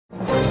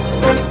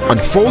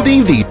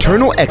unfolding the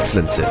eternal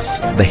excellences,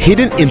 the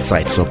hidden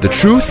insights of the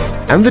truth,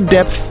 and the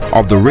depth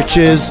of the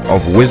riches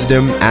of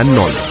wisdom and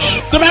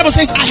knowledge. The Bible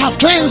says, I have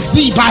cleansed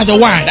thee by the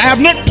word. I have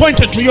not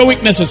pointed to your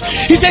weaknesses.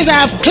 He says,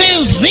 I have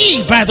cleansed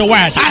thee by the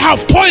word. I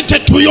have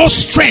pointed to your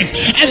strength.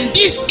 And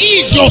this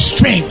is your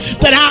strength,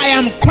 that I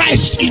am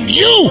Christ in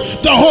you,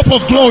 the hope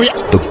of glory.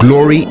 The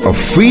glory of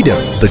freedom,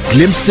 the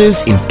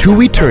glimpses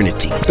into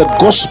eternity. The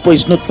gospel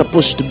is not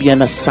supposed to be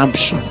an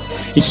assumption.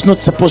 It's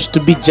not supposed to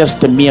be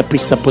just a mere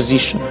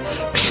presupposition.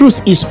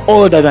 Truth is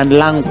older than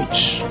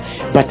language,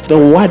 but the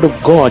word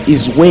of God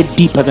is way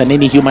deeper than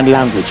any human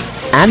language.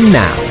 And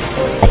now,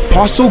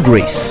 Apostle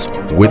Grace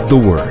with the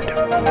word.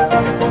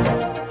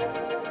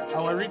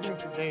 Our reading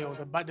today, or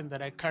the burden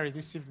that I carry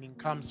this evening,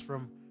 comes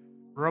from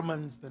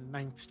Romans, the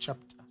 9th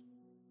chapter.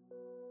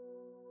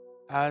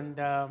 And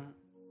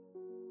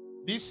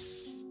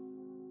this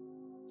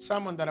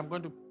sermon that I'm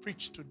going to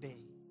preach today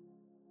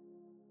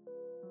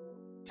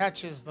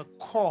touches the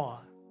core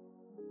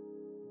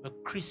of the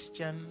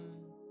Christian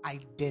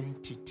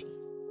identity.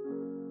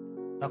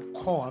 The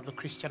core of the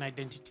Christian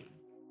identity.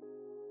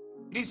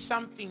 It is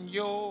something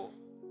your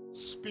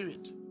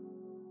spirit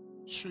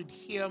should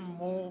hear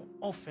more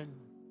often.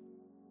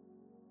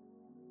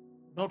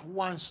 Not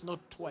once,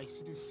 not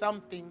twice. It is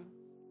something,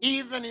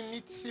 even in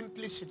its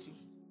simplicity,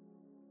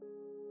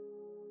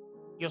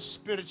 your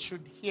spirit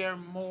should hear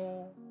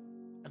more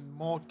and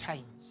more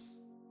times.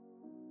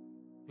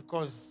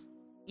 Because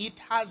it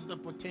has the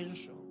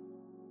potential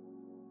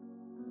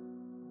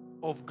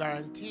of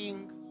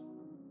guaranteeing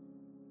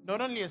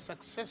not only a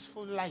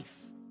successful life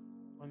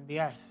on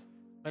the earth,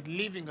 but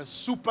living a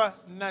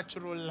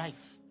supernatural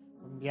life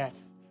on the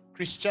earth.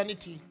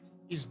 Christianity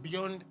is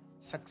beyond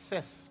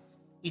success.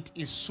 It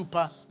is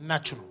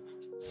supernatural.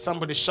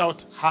 Somebody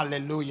shout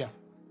hallelujah.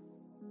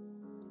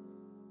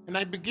 And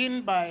I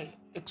begin by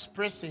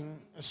expressing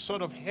a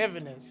sort of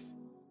heaviness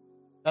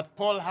that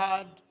Paul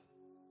had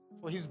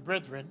for his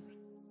brethren.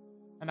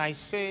 And I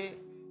say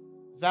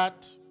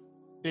that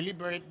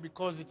deliberate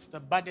because it's the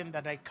burden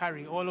that I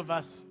carry. All of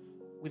us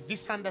with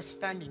this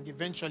understanding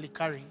eventually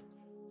carry,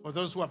 for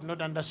those who have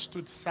not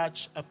understood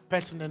such a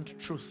pertinent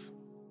truth.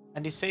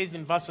 And he says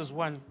in verses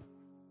 1,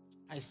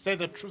 I say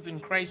the truth in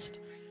Christ,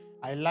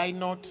 I lie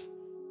not,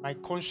 my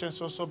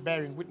conscience also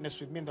bearing witness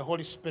with me in the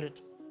Holy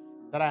Spirit,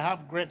 that I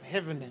have great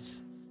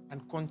heaviness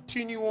and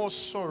continual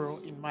sorrow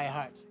in my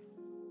heart.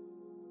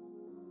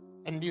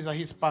 And these are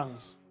his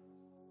pangs.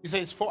 He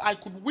says, for I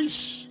could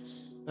wish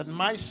that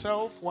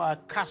myself were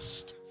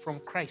accursed from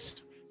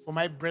Christ for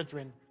my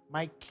brethren,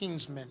 my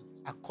kinsmen,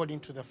 according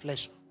to the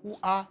flesh, who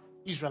are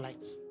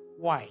Israelites.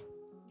 Why?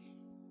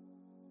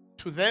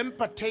 To them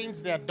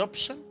pertains the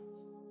adoption.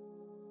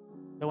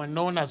 They were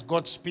known as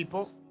God's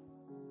people.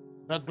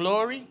 The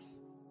glory,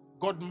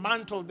 God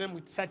mantled them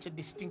with such a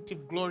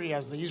distinctive glory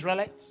as the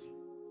Israelites.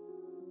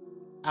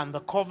 And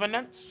the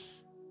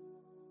covenants,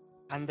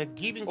 and the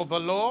giving of the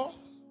law,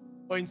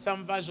 or in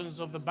some versions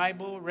of the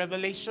Bible,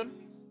 revelation,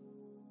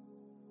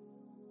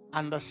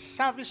 and the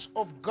service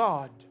of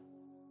God,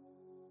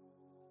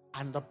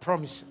 and the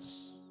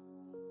promises.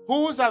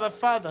 Whose are the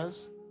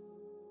fathers,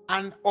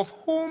 and of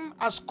whom,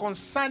 as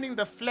concerning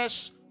the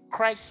flesh,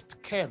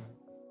 Christ came,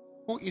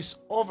 who is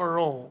over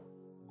all,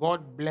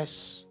 God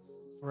bless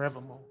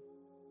forevermore.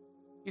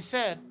 He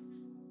said,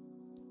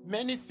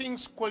 many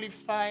things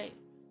qualify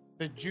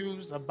the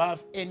Jews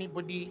above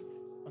anybody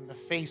on the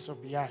face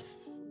of the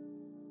earth.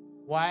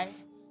 Why?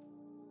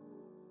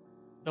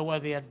 They were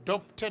the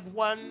adopted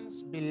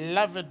ones,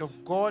 beloved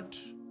of God.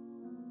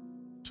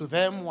 To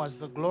them was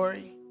the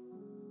glory.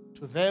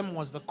 To them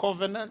was the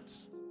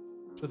covenant.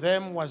 To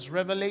them was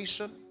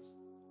revelation.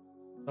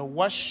 The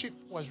worship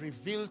was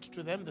revealed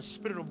to them. The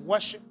spirit of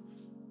worship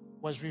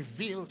was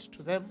revealed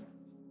to them.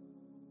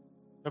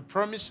 The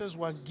promises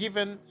were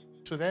given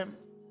to them.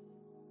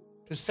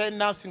 To say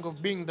nothing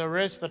of being the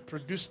rest that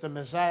produced the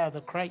Messiah,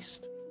 the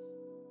Christ,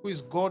 who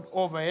is God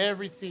over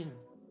everything.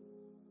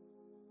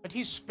 But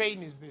his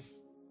pain is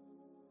this,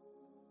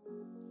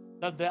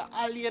 that they're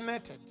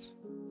alienated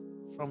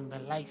from the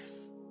life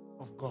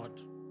of God.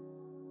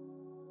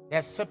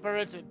 They're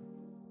separated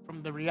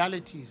from the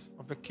realities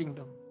of the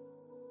kingdom.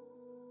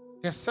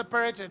 They're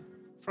separated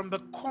from the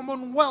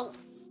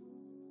commonwealth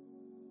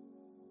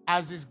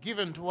as is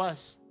given to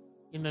us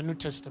in the New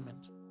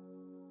Testament.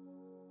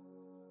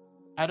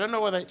 I don't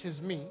know whether it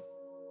is me,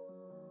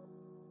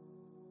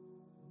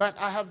 but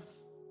I have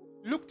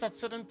looked at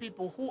certain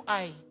people who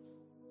I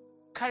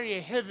carry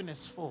a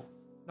heaviness for,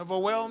 an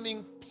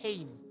overwhelming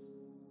pain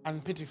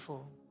and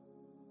pitiful,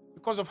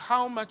 because of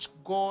how much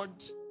God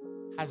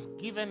has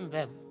given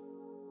them,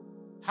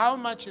 how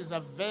much is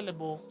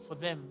available for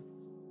them,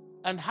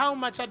 and how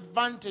much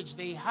advantage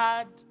they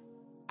had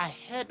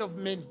ahead of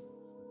many,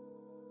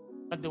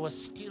 but they were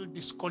still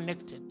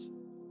disconnected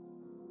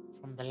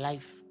from the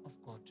life of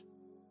God.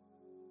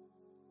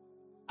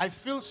 I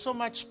feel so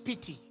much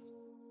pity,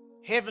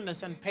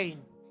 heaviness, and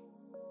pain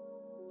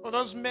for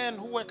those men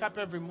who wake up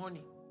every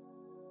morning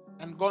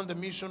and go on the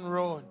mission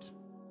road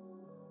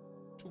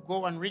to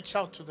go and reach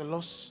out to the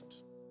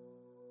lost,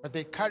 but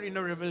they carry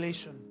no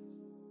revelation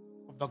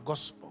of the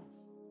gospel.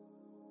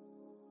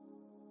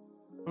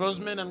 Those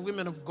men and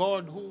women of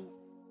God who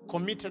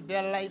committed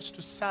their lives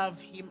to serve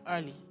Him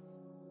early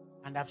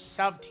and have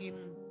served Him,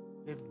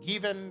 they've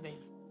given, they've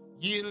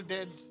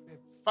yielded, they've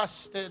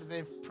fasted,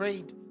 they've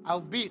prayed,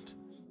 albeit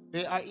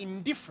they are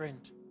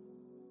indifferent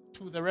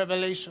to the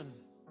revelation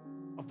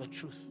of the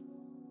truth.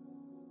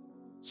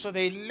 So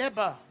they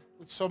labor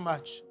with so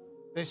much,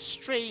 they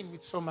strain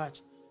with so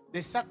much,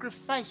 they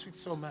sacrifice with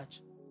so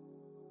much.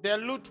 They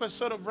allude to a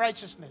sort of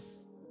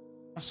righteousness,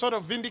 a sort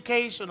of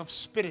vindication of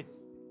spirit,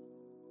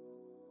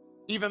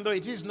 even though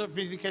it is not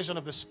vindication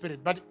of the spirit,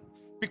 but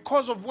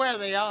because of where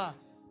they are,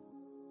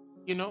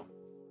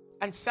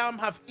 and some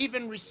have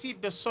even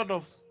received a sort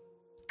of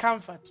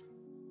comfort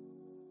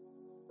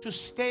to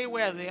stay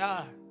where they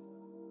are,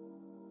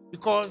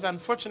 because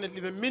unfortunately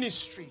the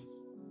ministry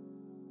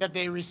that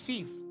they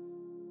receive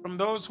from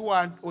those who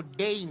are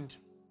ordained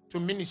to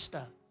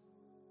minister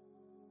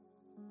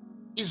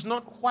is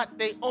not what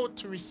they ought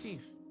to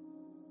receive.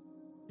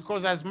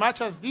 Because as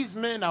much as these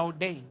men are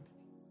ordained,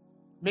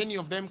 many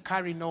of them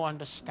carry no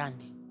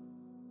understanding.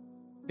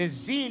 The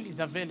zeal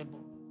is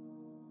available,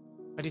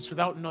 but it's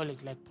without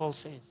knowledge, like Paul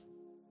says.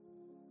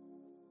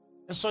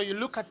 And so you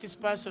look at this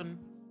person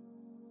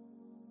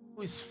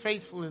who is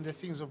faithful in the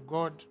things of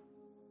God,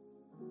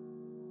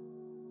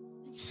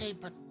 you say,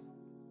 but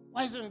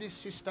why isn't this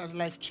sister's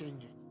life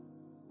changing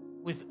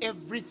with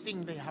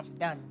everything they have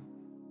done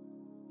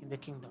in the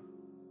kingdom?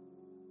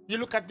 You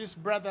look at this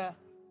brother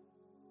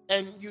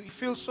and you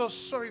feel so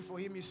sorry for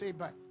him. You say,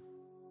 but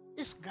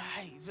this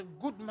guy is a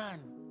good man.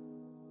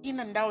 In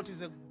and out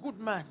is a good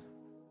man.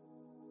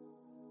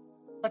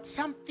 But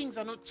some things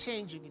are not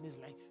changing in his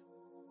life.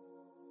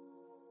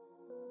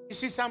 You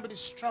see somebody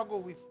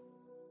struggle with,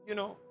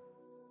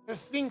 the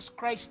things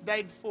Christ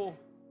died for.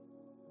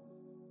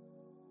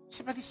 You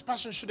say, but this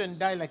person shouldn't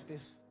die like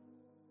this.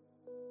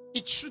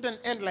 It shouldn't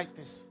end like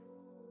this.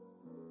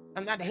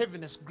 And that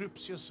heaviness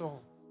grips your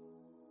soul.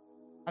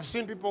 I've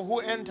seen people who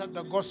entered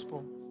the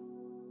gospel,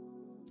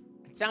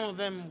 and some of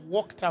them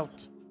walked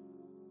out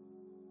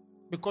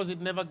because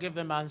it never gave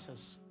them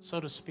answers,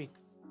 so to speak.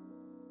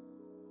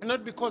 And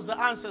not because the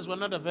answers were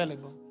not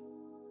available,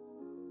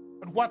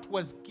 but what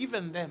was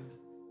given them,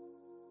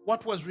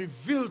 what was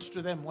revealed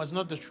to them was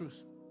not the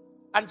truth.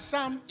 And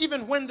some,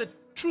 even when the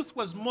truth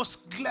was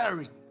most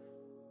glaring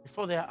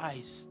before their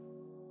eyes,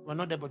 were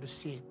not able to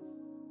see it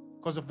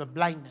because of the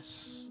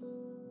blindness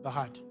of the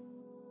heart.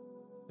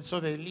 And so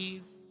they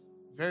live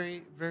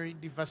very, very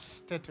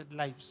devastated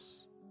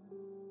lives,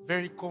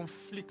 very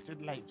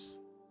conflicted lives,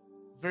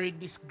 very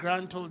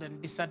disgruntled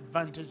and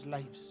disadvantaged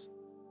lives.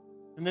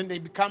 And then they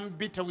become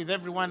bitter with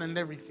everyone and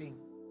everything.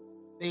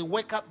 They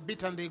wake up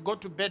bitter and they go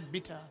to bed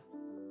bitter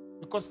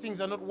because things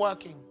are not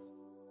working.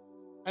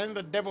 And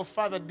the devil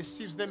father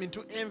deceives them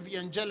into envy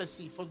and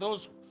jealousy for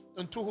those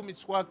unto whom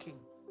it's working.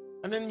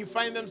 And then you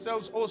find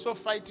themselves also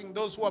fighting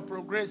those who are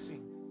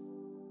progressing,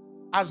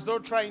 as though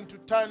trying to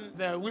turn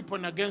their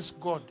weapon against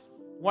God.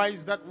 Why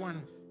is that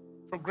one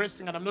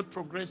progressing and I'm not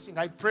progressing?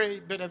 I pray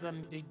better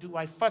than they do.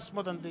 I fast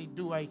more than they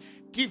do. I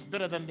give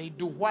better than they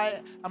do.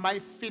 Why am I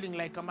feeling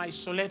like I'm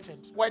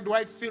isolated? Why do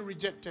I feel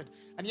rejected?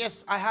 And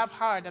yes, I have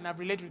heard and I've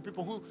related with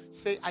people who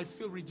say I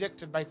feel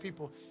rejected by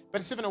people. But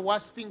it's even a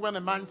worse thing when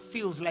a man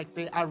feels like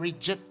they are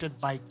rejected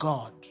by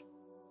God.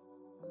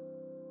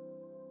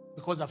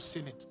 Because I've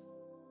seen it.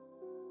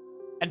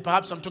 And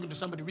perhaps I'm talking to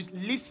somebody who's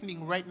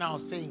listening right now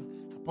saying,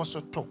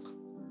 Apostle, talk.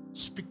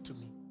 Speak to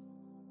me.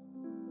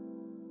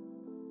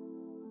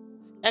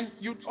 And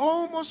you'd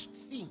almost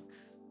think,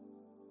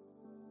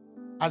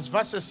 as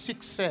verses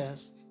 6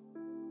 says,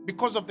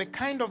 because of the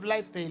kind of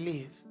life they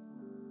live,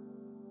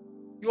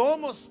 you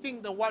almost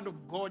think the word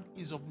of God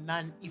is of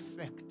none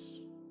effect.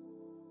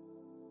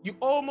 You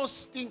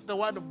almost think the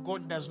word of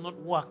God does not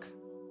work.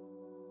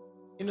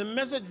 In the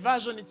Message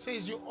version, it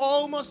says you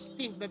almost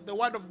think that the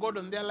word of God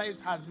on their lives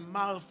has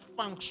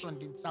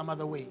malfunctioned in some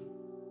other way.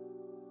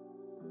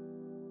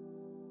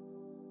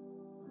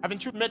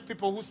 Haven't you met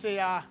people who say,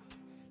 I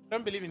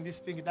don't believe in this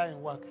thing, it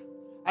doesn't work.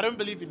 I don't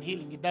believe in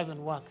healing, it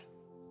doesn't work.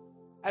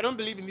 I don't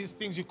believe in these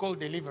things you call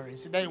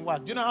deliverance, it doesn't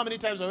work. Do you know how many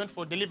times I went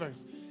for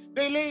deliverance?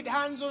 They laid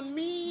hands on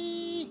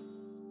me,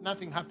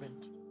 nothing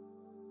happened.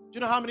 Do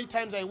you know how many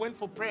times I went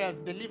for prayers,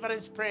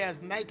 deliverance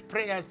prayers, night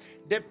prayers,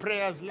 day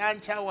prayers,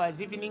 lunch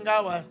hours, evening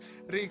hours,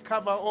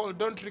 recover all,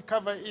 don't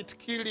recover it,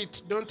 kill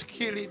it, don't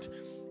kill it.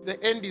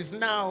 The end is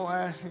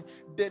now,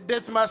 the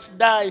death must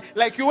die.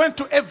 Like you went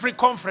to every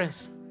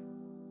conference.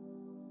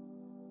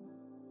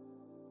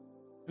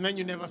 And then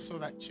you never saw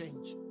that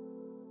change.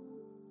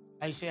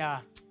 I say,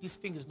 this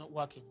thing is not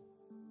working.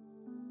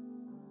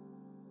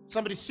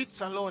 Somebody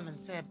sits alone and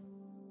said,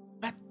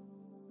 but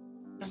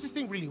does this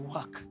thing really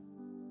work?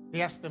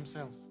 They ask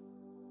themselves,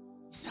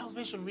 is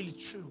salvation really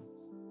true?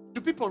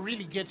 Do people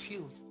really get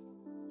healed?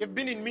 You've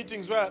been in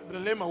meetings where the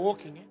lame are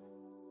walking,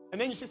 and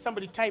then you see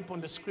somebody type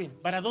on the screen,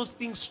 but are those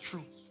things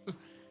true?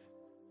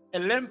 A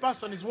lame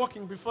person is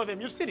walking before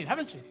them. You've seen it,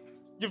 haven't you?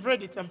 You've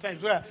read it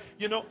sometimes where,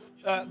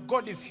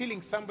 God is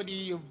healing somebody.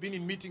 You've been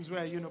in meetings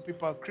where,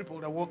 people are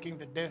crippled, are walking,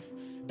 the deaf,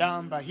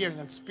 dumb, by hearing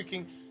and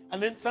speaking.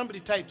 And then somebody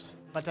types,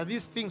 but are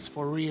these things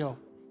for real?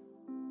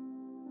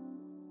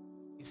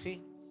 You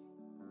see?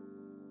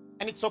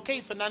 And it's okay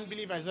if a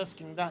non-believer is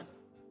asking that.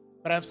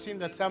 But I've seen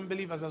that some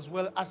believers as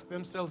well ask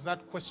themselves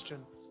that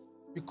question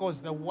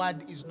because the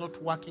word is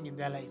not working in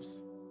their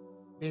lives.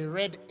 They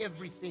read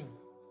everything.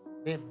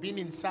 They've been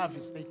in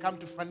service. They come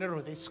to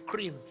funeral. They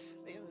scream.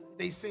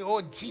 They say,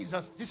 oh,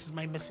 Jesus, this is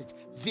my message.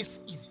 This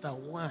is the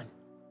one.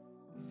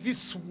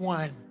 This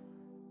one.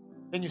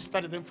 Then you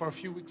study them for a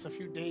few weeks, a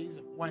few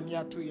days, 1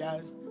 year, 2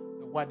 years.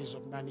 The word is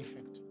of none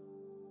effect.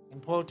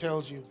 And Paul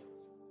tells you,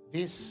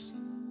 this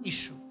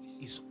issue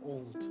is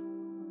old.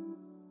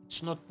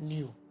 It's not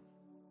new.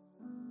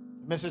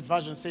 The Message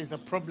version says the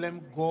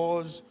problem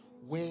goes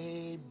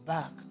way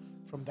back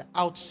from the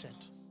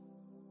outset.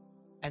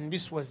 And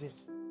this was it.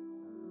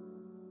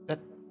 That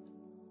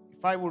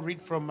if I will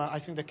read from, I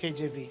think the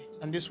KJV,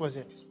 and this was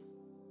it.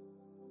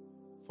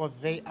 For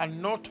they are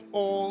not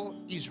all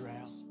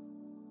Israel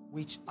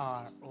which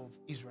are of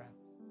Israel.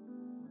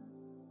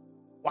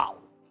 Wow.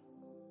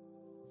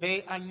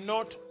 They are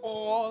not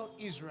all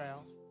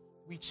Israel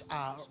which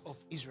are of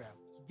Israel.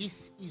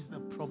 This is the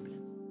problem.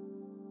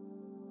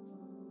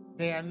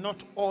 They are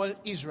not all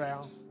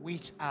Israel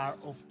which are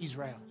of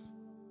Israel.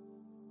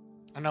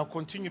 And I'll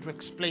continue to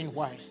explain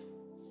why.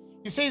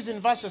 He says in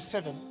verse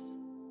 7,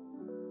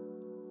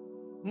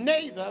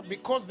 neither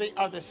because they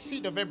are the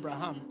seed of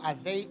Abraham are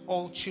they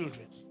all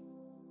children.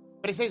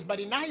 But he says, but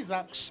in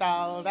Isaac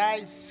shall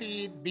thy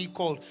seed be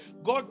called.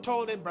 God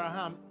told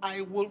Abraham,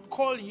 I will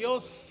call your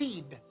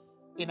seed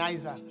in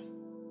Isaac.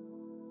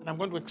 And I'm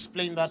going to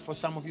explain that for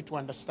some of you to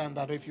understand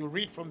that. Or if you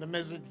read from the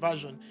Message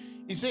version,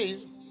 he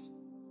says,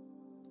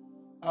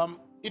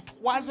 it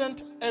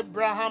wasn't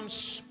Abraham's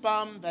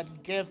sperm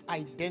that gave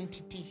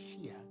identity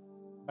here,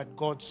 but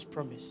God's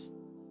promise.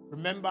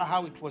 Remember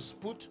how it was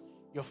put?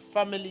 Your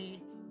family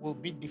will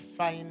be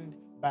defined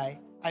by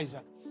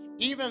Isaac.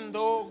 Even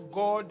though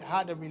God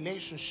had a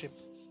relationship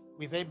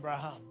with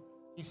Abraham,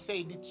 he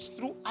said, it's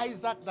through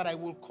Isaac that I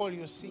will call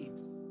your seed.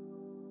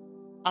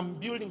 I'm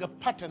building a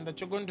pattern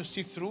that you're going to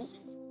see through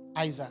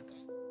Isaac.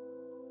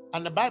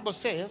 And the Bible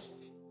says,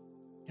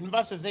 in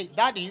verses 8,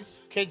 that is,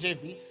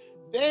 KJV,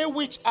 they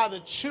which are the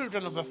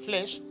children of the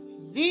flesh,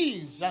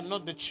 these are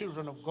not the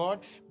children of God,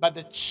 but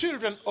the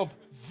children of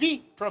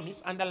the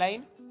promise,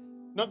 underline,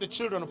 not the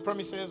children of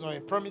promises or a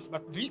promise,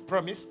 but the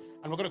promise,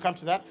 and we're going to come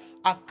to that,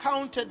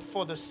 accounted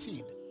for the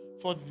seed.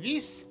 For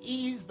this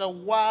is the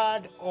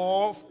word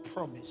of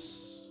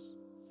promise.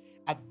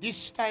 At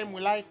this time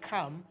will I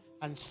come,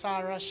 and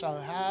Sarah shall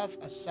have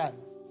a son.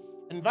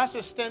 And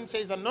verses 10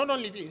 says, and not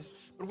only this,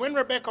 but when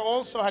Rebekah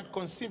also had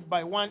conceived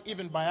by one,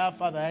 even by her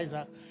father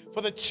Isaac,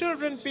 for the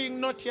children being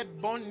not yet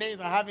born,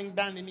 neither having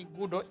done any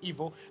good or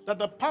evil, that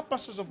the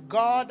purposes of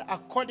God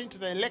according to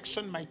the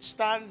election might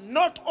stand,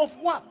 not of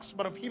works,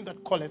 but of him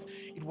that calleth,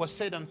 it was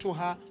said unto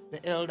her,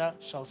 the elder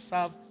shall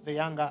serve the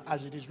younger,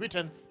 as it is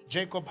written,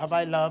 Jacob have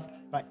I loved,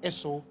 but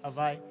Esau have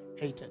I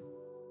hated.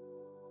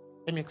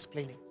 Let me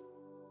explain it.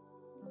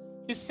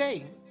 He's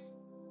saying,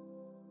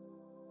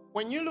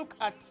 when you look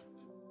at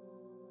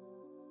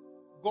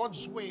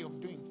God's way of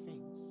doing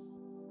things,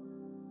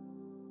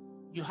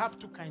 you have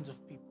two kinds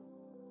of people.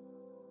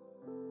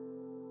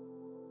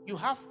 You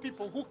have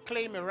people who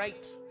claim a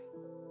right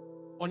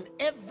on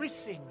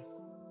everything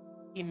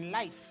in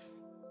life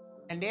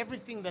and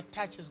everything that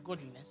touches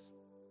godliness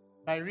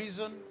by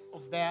reason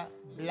of their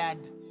blood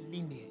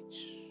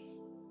lineage.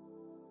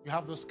 You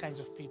have those kinds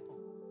of people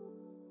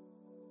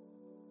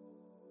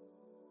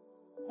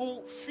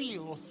who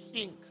feel or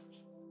think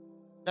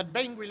that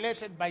being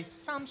related by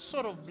some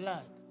sort of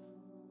blood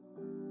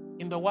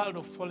in the world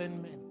of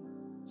fallen men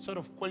sort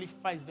of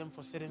qualifies them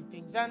for certain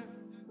things. And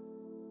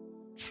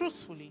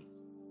truthfully,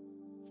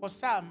 for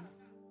some,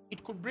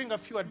 it could bring a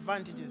few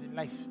advantages in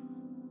life.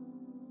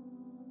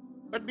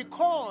 But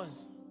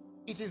because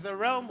it is a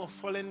realm of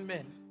fallen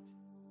men,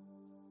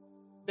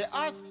 there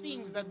are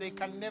things that they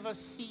can never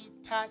see,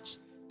 touch,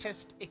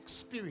 test,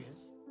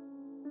 experience,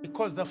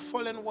 because the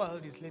fallen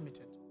world is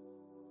limited.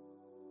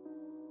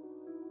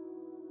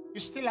 You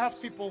still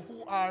have people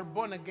who are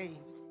born again,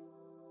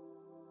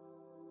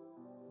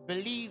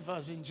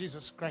 believers in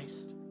Jesus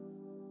Christ,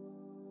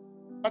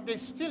 but they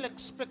still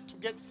expect to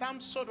get some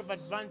sort of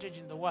advantage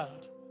in the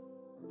world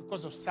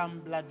because of some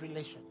blood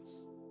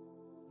relations.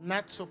 And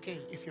that's okay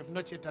if you've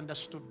not yet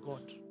understood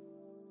God.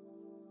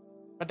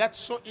 But that's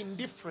so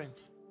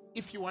indifferent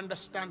if you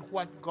understand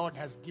what God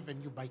has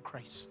given you by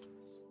Christ.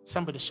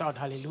 Somebody shout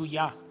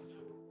hallelujah.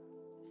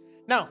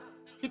 Now,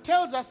 he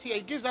tells us here,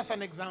 he gives us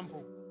an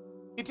example.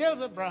 He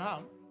tells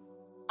Abraham,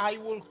 I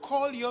will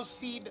call your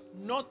seed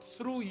not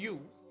through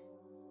you,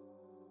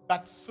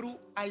 but through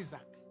Isaac.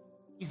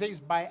 He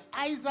says, by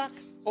Isaac,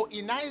 or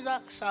in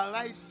Isaac shall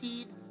thy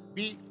seed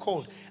be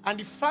called. And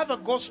he further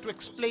goes to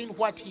explain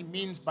what he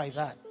means by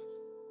that.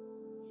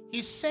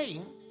 He's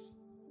saying,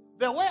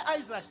 the way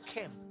Isaac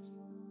came,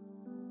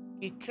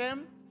 he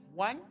came,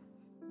 one,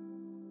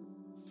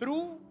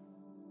 through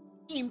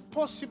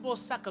impossible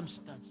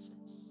circumstances.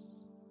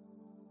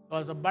 There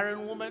was a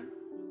barren woman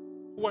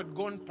who had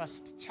gone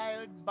past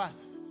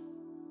childbirth.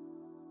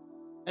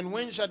 And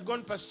when she had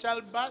gone past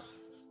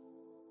childbirth,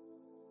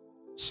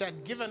 she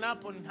had given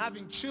up on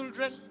having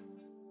children.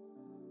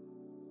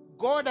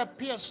 God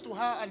appears to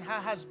her and her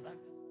husband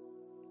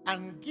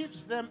and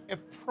gives them a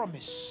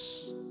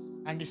promise.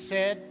 And he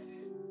said,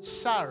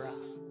 Sarah,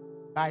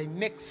 by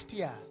next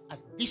year at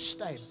this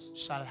time,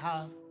 shall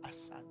have a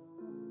son.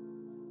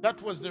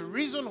 That was the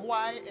reason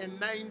why a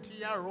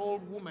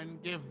 90-year-old woman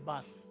gave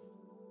birth.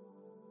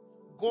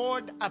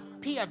 God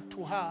appeared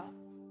to her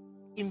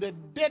in the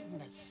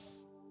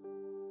deadness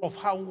of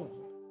her womb,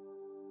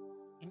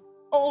 in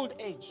old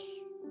age,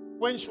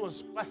 when she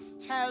was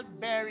past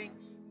childbearing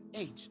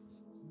age.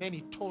 Then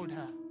he told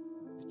her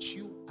that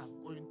you are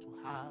going to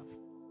have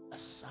a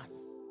son.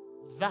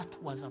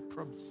 That was a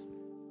promise.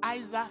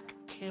 Isaac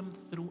came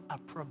through a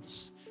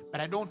promise.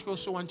 But I don't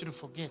also want you to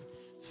forget,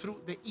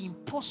 through the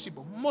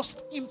impossible,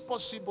 most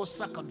impossible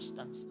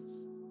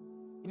circumstances.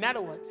 In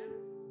other words,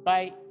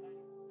 by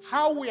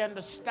how we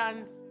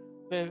understand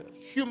the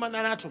human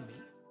anatomy,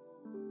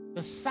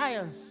 the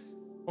science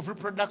of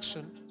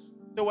reproduction,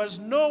 there was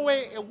no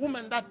way a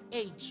woman that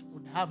age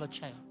would have a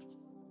child.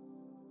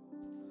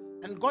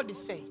 And God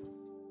is saying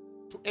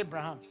to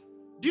Abraham,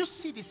 do you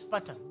see this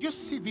pattern? Do you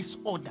see this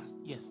order?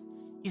 Yes.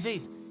 He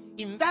says,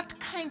 in that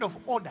kind of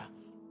order,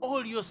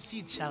 all your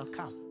seed shall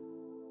come.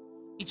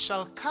 It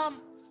shall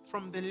come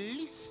from the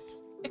least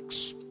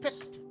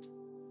expected,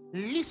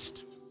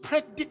 least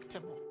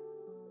predictable.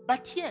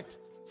 But yet,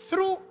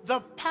 through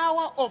the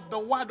power of the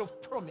word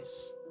of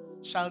promise,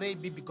 shall they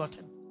be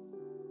begotten.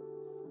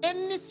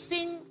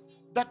 Anything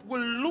that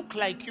will look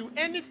like you,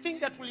 anything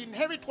that will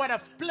inherit what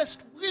I've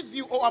placed with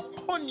you or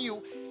upon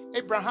you,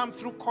 Abraham,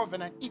 through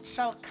covenant, it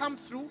shall come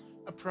through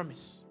a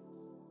promise.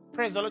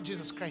 Praise the Lord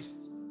Jesus Christ.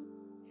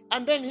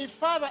 And then he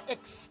further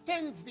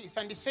extends this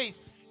and he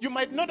says, you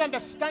might not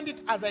understand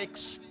it as I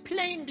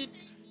explained it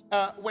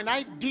when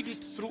I did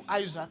it through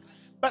Isaac,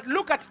 but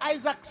look at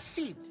Isaac's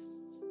seed.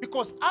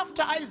 Because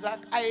after Isaac,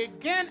 I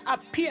again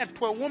appeared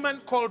to a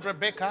woman called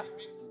Rebecca,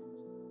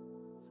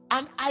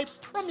 and I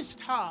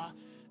promised her,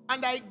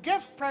 and I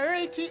gave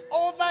priority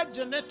over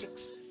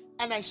genetics,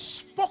 and I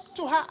spoke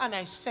to her and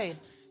I said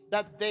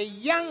that the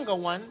younger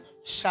one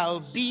shall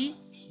be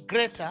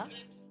greater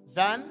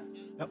than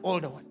the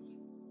older one.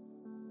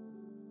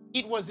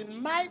 It was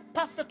in my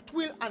perfect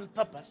will and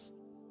purpose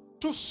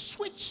to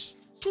switch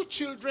two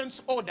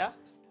children's order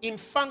in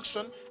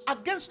function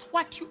against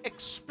what you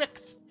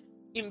expect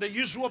in the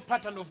usual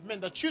pattern of men,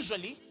 that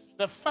usually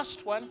the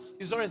first one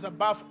is always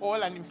above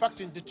all. And in fact,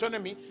 in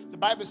Deuteronomy, the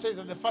Bible says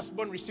that the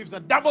firstborn receives a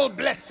double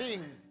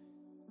blessing,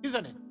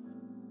 isn't it?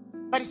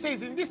 But he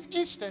says in this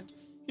instant,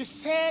 he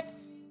said,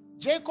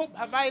 Jacob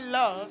have I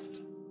loved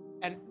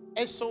and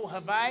Esau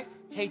have I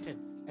hated.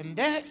 And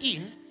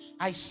therein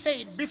I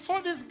said,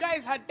 before these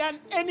guys had done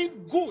any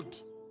good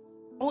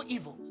or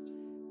evil,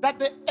 that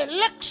the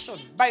election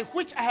by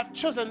which I have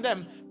chosen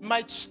them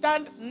might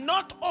stand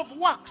not of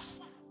works,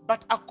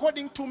 but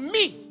according to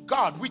me,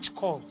 God, which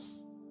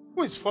calls.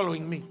 Who is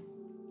following me?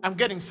 I'm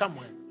getting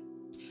somewhere.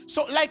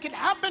 So like it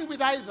happened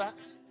with Isaac,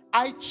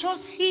 I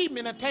chose him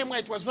in a time where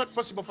it was not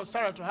possible for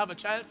Sarah to have a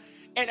child,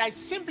 and I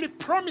simply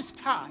promised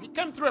her. He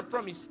came through a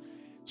promise.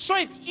 So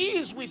it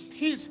is with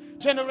his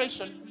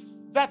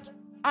generation that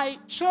I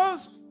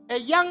chose a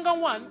younger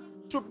one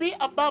to be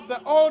above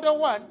the older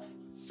one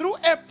through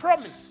a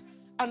promise.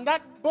 And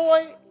that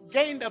boy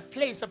gained a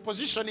place, a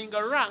positioning,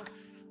 a rank,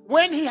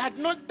 when he had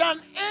not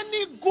done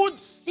any good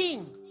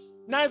thing,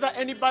 neither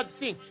any bad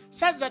thing,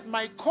 such that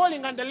my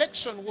calling and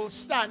election will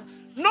stand,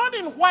 not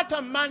in what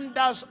a man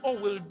does or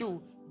will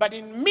do, but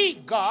in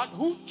me, God,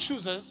 who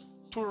chooses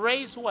to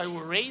raise who I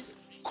will raise,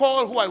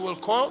 call who I will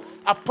call,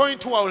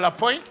 appoint who I will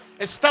appoint,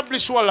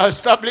 establish who I will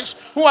establish,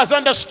 who has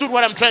understood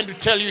what I'm trying to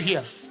tell you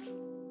here.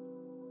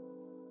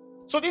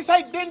 So this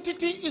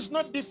identity is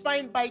not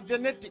defined by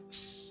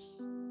genetics.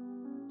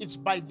 It's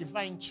by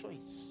divine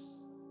choice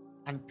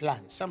and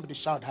plan. Somebody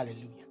shout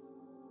hallelujah.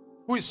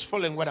 Who is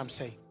following what I'm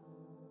saying?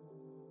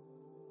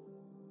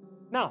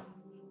 Now,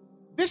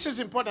 this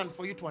is important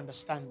for you to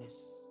understand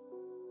this.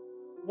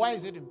 Why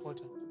is it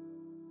important?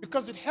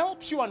 Because it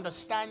helps you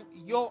understand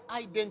your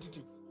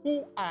identity.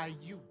 Who are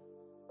you?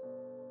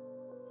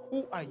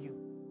 Who are you?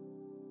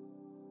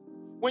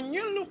 When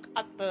you look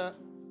at the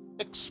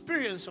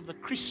experience of the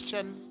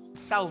Christian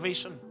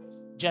salvation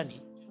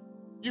journey,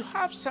 you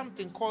have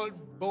something called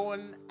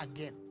born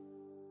again.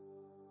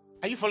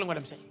 Are you following what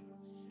I'm saying?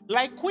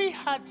 Like we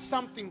had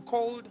something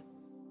called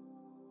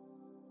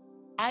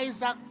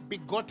Isaac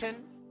begotten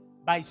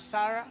by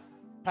Sarah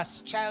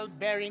past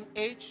childbearing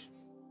age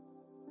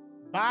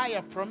by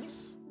a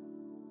promise.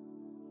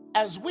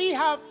 As we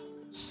have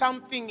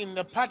something in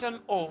the pattern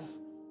of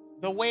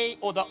the way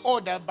or the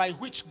order by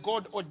which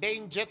God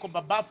ordained Jacob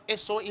above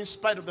Esau, in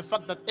spite of the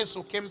fact that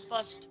Esau came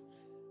first,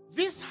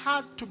 this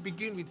had to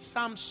begin with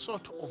some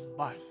sort of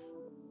birth.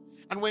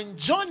 And when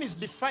John is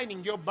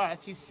defining your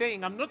birth, he's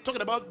saying, I'm not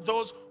talking about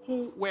those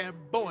who were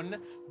born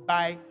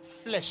by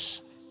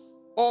flesh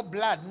or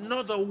blood,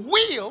 not the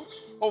will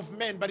of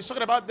men, but he's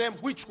talking about them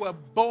which were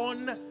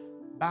born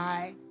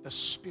by the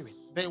Spirit.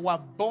 They were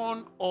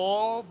born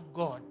of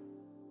God.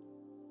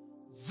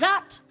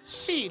 That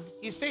seed,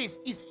 he says,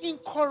 is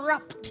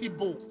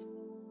incorruptible.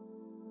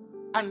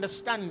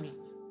 Understand me.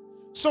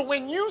 So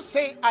when you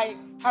say, I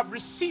have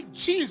received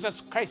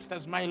Jesus Christ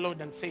as my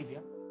Lord and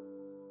Savior,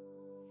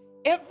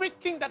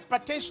 everything that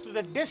pertains to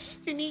the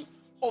destiny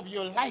of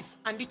your life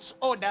and its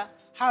order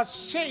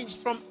has changed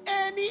from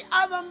any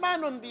other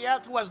man on the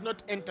earth who has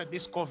not entered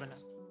this covenant.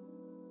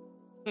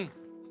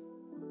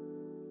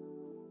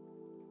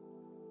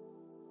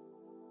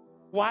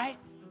 Why?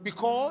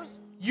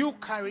 Because you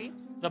carry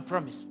the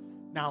promise.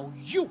 Now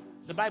you,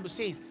 the Bible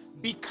says,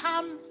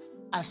 become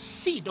a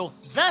seed, or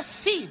the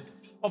seed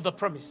of the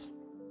promise.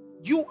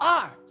 You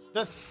are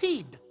the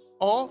seed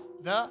of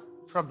the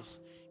promise.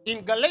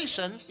 In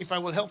Galatians, if I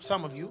will help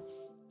some of you,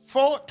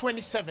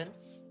 4:27,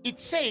 it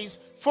says,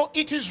 for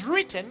it is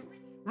written,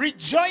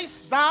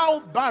 rejoice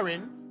thou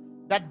barren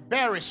that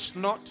bearest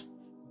not,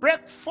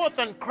 break forth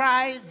and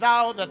cry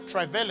thou that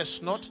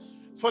travailest not,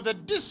 for the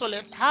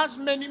desolate has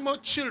many more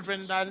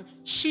children than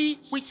she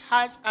which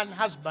has an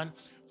husband.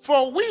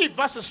 For we,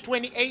 verses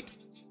 28,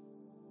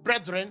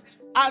 brethren,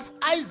 as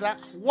Isaac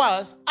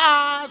was,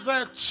 are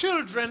the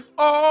children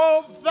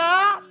of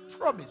the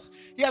promise.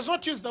 He has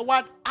not used the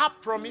word a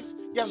promise.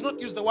 He has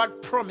not used the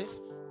word promise,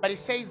 but he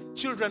says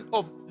children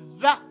of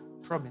the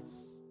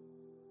promise.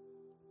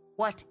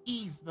 What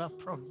is the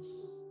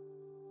promise?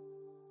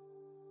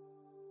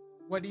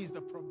 What is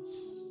the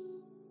promise?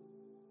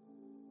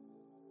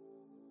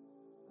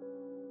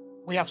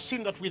 We have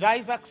seen that with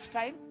Isaac's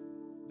time,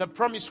 the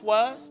promise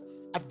was,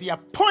 at the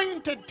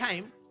appointed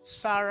time,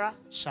 Sarah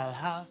shall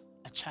have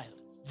a child.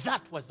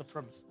 That was the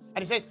promise. And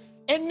he says,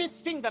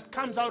 anything that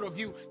comes out of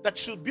you that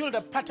should build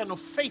a pattern of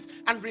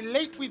faith and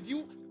relate with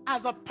you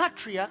as a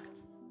patriarch,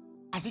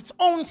 as its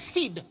own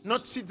seed,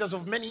 not seeds as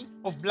of many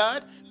of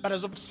blood, but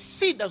as of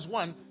seed as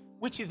one,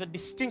 which is a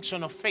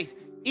distinction of faith.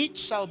 It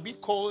shall be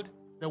called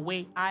the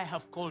way I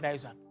have called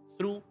Isaac,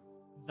 through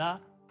the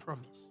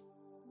promise.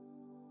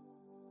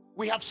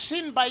 We have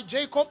seen by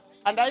Jacob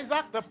and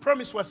Isaac, the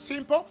promise was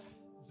simple.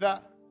 The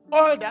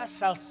older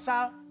shall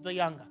serve the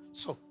younger.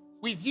 So,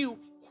 with you,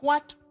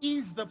 what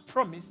is the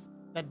promise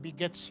that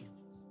begets you?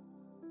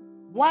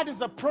 What is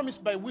the promise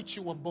by which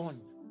you were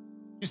born?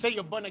 You say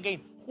you're born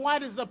again.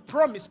 What is the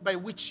promise by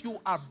which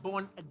you are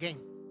born again?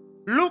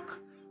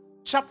 Luke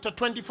chapter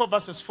 24,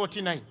 verses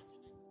 49.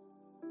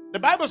 The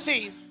Bible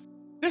says,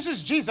 this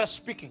is Jesus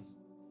speaking.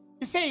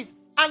 He says,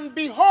 and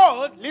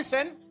behold,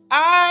 listen,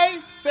 I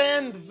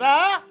send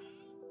the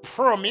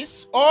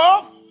promise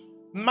of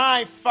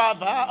my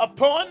Father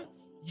upon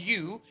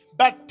you,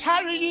 but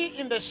tarry ye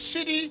in the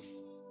city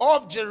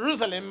of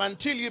Jerusalem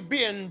until you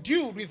be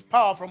endued with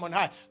power from on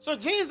high. So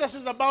Jesus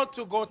is about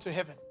to go to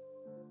heaven.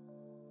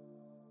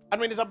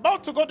 And when he's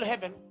about to go to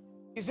heaven,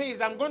 he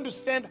says, I'm going to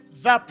send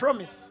the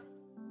promise.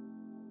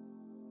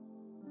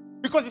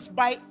 Because it's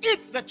by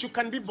it that you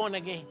can be born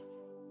again.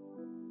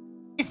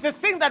 It's the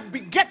thing that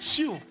begets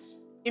you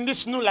in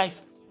this new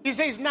life. He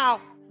says,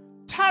 now,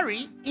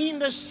 tarry in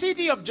the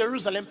city of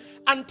Jerusalem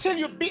until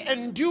you be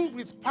endued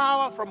with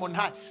power from on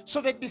high.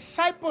 So the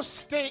disciples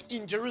stay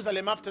in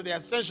Jerusalem after the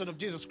ascension of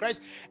Jesus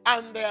Christ,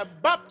 and they are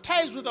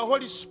baptized with the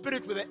Holy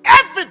Spirit with the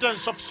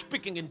evidence of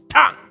speaking in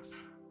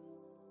tongues.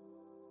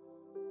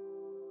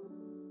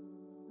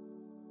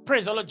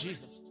 Praise the Lord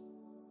Jesus.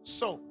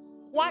 So,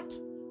 what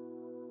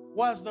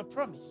was the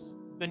promise?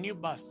 The new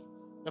birth.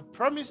 The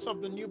promise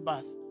of the new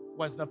birth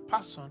was the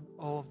person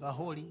of the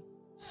Holy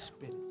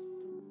Spirit.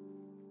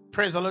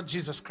 Praise the Lord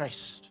Jesus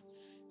Christ.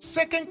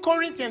 2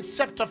 Corinthians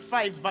chapter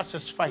 5,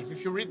 verses 5.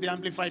 If you read the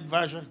Amplified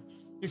Version,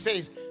 he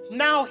says,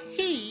 now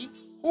he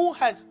who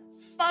has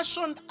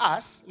fashioned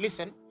us,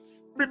 listen,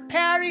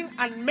 preparing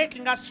and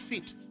making us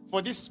fit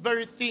for this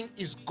very thing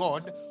is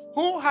God,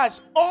 who has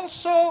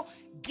also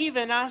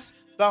given us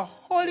the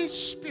Holy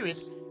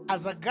Spirit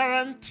as a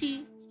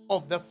guarantee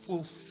of the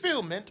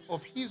fulfillment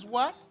of his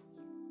what?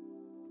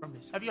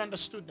 Promise. Have you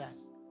understood that?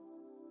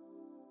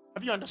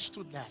 Have you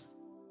understood that?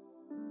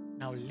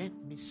 Now let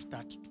me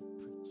start to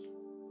preach.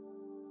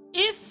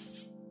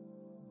 If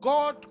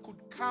God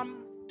could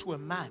come to a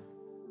man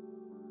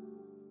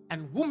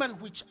and woman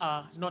which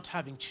are not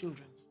having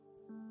children,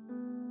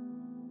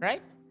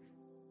 right?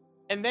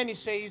 And then he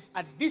says,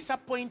 at this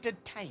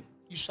appointed time,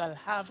 you shall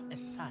have a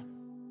son.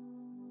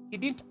 He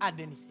didn't add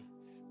anything.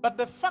 But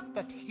the fact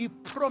that he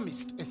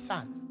promised a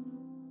son,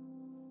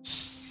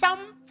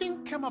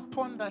 something came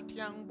upon that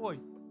young boy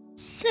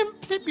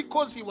simply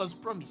because he was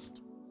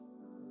promised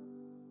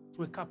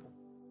to a couple.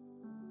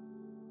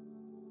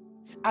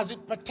 As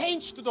it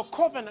pertains to the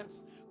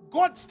covenants,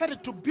 God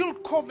started to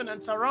build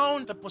covenants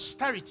around the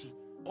posterity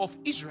of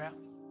Israel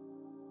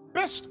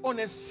based on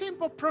a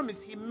simple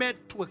promise he made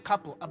to a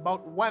couple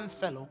about one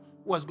fellow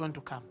who was going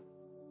to come.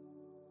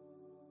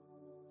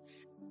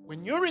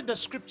 When you read the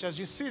scriptures,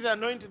 you see the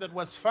anointing that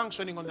was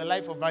functioning on the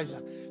life of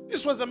Isaac.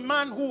 This was a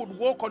man who would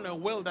walk on a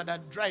well that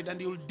had dried and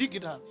he would dig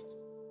it up.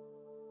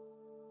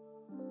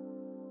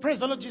 Praise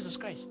the Lord Jesus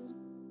Christ.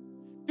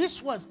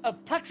 This was a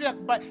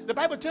patriarch. But the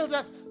Bible tells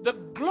us the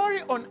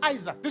glory on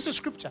Isaac, this is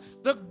scripture,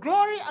 the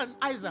glory on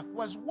Isaac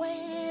was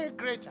way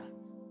greater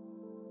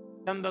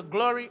than the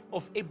glory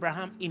of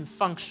Abraham in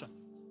function.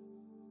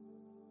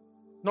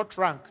 Not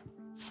rank,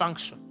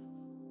 function.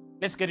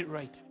 Let's get it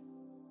right.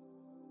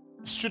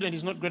 A student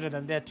is not greater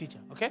than their teacher,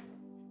 okay?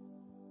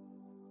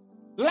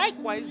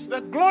 Likewise, the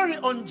glory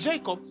on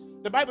Jacob,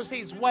 the Bible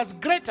says, was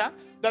greater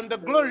than the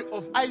glory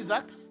of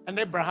Isaac and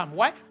Abraham.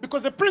 Why?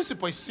 Because the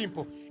principle is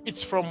simple.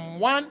 It's from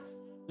one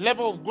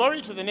level of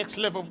glory to the next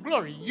level of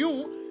glory.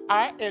 You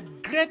are a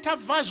greater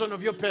version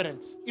of your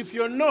parents. If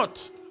you're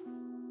not,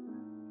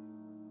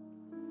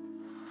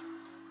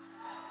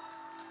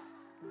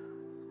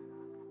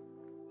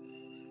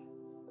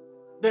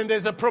 then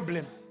there's a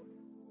problem.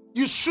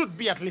 You should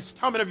be at least.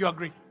 How many of you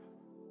agree?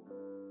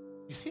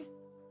 You see?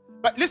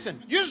 But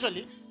listen,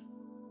 usually,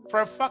 for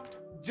a fact,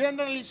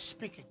 generally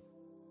speaking,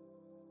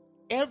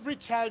 every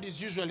child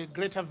is usually a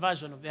greater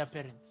version of their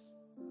parents.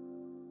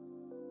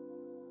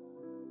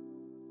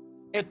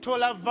 A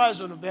taller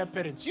version of their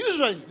parents.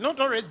 Usually, not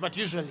always, but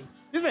usually.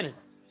 Isn't it?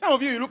 Some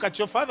of you look at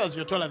your fathers,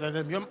 you're taller than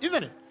them.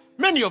 Isn't it?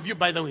 Many of you,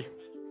 by the way.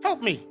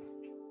 Help me.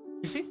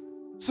 You see?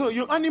 So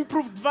you're an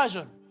improved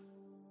version.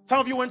 Some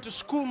of you went to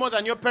school more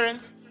than your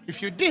parents. If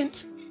you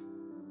didn't,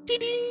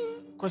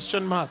 ding,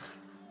 question mark.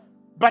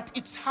 But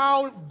it's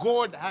how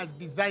God has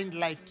designed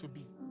life to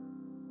be.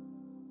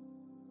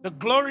 The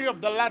glory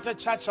of the latter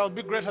church shall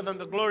be greater than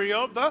the glory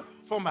of the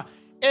former.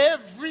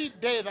 Every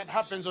day that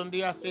happens on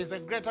the earth, there's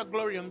a greater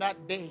glory on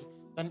that day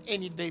than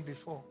any day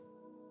before.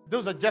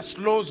 Those are just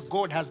laws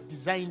God has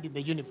designed in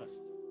the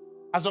universe.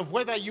 As of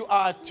whether you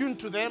are attuned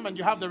to them and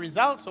you have the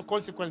results or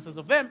consequences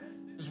of them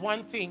is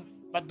one thing,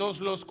 but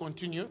those laws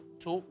continue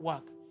to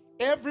work.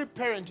 Every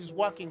parent is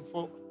working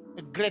for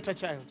a greater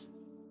child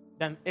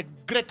than a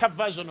greater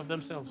version of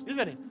themselves,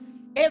 isn't it?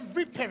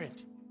 Every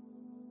parent,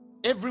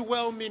 every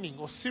well-meaning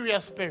or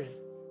serious parent,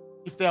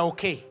 if they're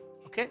okay,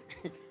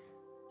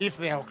 if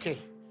they're okay,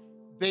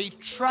 they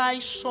try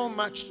so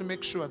much to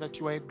make sure that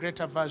you are a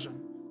greater version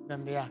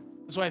than they are.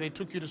 That's why they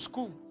took you to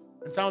school,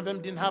 and some of them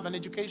didn't have an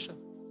education.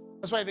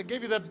 That's why they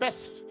gave you the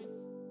best.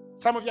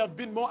 Some of you have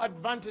been more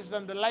advantaged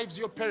than the lives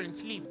your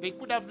parents lived. They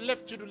could have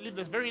left you to live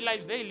the very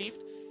lives they lived.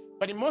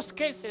 But in most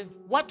cases,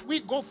 what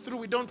we go through,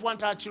 we don't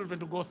want our children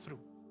to go through.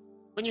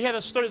 When you hear the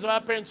stories of our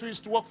parents who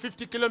used to walk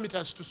 50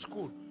 kilometers to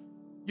school,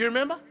 you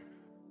remember?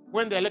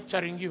 When they're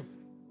lecturing you.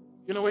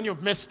 You know, when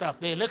you've messed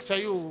up, they lecture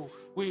you.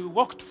 We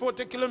walked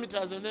 40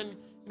 kilometers and then,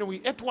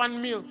 we ate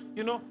one meal,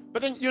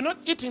 But then you're not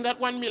eating that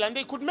one meal. And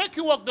they could make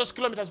you walk those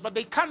kilometers, but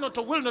they cannot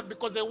or will not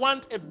because they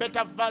want a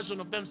better version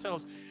of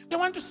themselves. They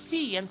want to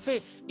see and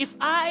say, if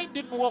I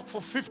didn't walk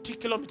for 50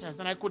 kilometers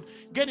and I could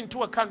get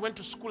into a car and went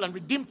to school and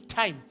redeem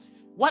time,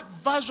 what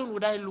version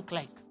would I look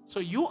like?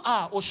 So you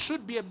are or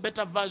should be a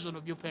better version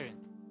of your parent.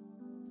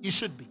 You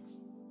should be.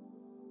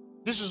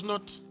 This is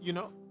not,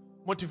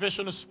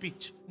 motivational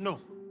speech.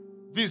 No.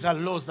 These are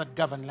laws that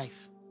govern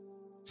life.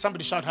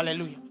 Somebody shout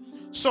hallelujah.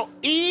 So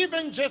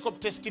even Jacob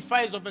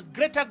testifies of a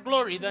greater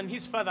glory than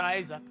his father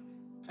Isaac.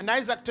 And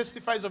Isaac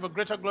testifies of a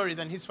greater glory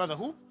than his father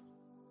who?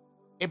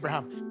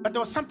 Abraham. But there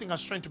was something I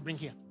was trying to bring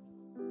here.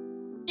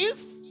 If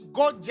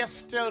God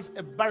just tells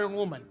a barren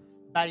woman,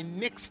 by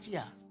next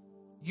year,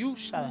 you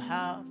shall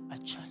have a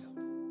child.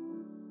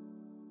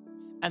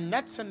 And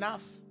that's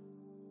enough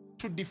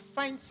to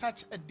define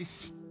such a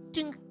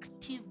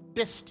distinctive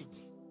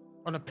destiny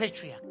on a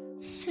patriarch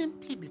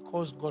simply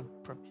because God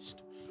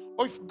promised.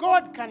 Or if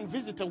God can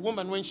visit a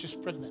woman when she's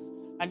pregnant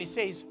and he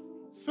says,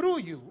 through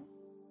you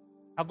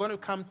are going to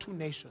come two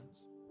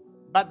nations,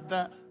 but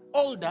the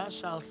older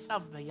shall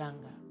serve the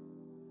younger.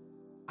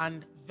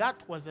 And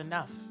that was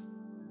enough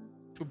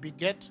to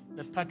beget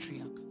the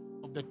patriarch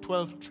of the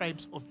 12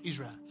 tribes of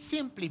Israel,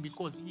 simply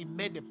because he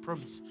made a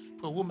promise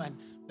to a woman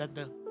that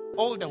the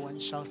older one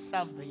shall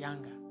serve the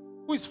younger.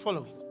 Who is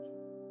following?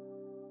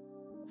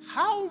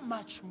 How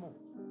much more?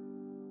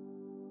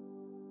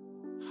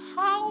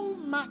 How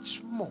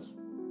much more?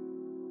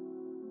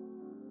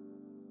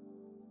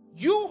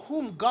 You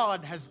whom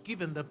God has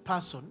given the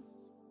person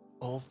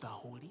of the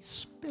Holy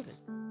Spirit.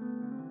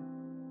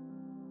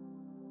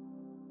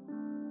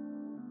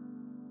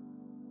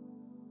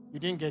 You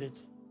didn't get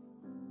it.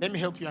 Let me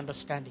help you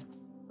understand it.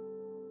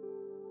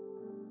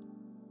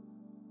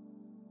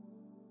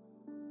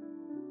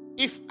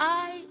 If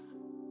I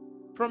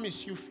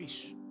promise you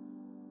fish,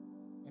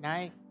 and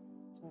I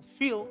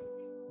fulfill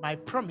my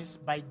promise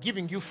by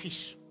giving you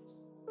fish,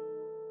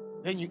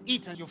 then you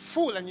eat and you're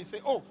full and you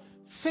say, oh,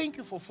 thank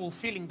you for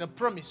fulfilling the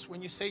promise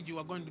when you said you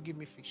were going to give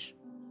me fish.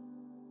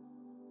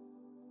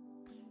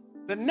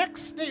 The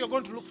next day you're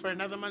going to look for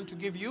another man to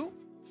give you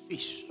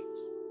fish.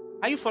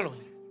 Are you following?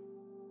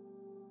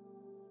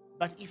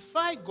 But if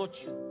I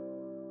got you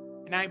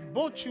and I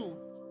bought you,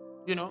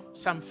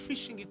 some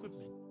fishing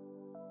equipment,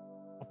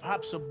 or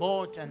perhaps a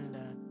boat and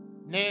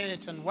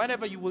net and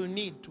whatever you will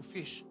need to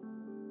fish.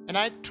 And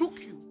I took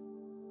you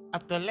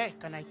at the lake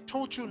and I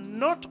taught you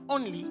not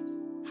only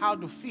how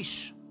to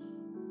fish,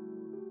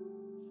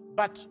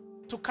 but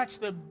to catch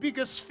the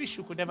biggest fish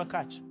you could ever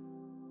catch.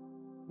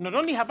 Not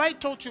only have I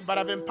taught you, but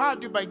I've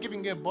empowered you by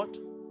giving you a boat,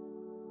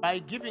 by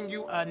giving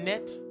you a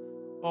net,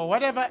 or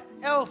whatever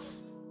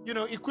else,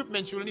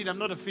 equipment you'll need. I'm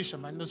not a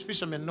fisherman. Those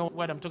fishermen know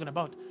what I'm talking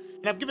about.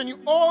 And I've given you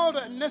all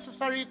the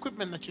necessary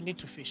equipment that you need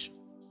to fish.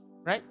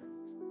 Right?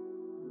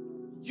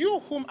 You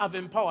whom I've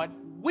empowered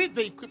with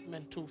the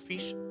equipment to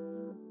fish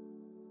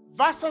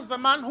versus the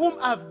man whom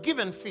I've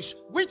given fish.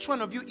 Which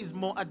one of you is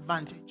more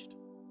advantaged?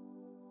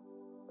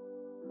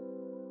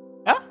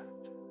 Huh?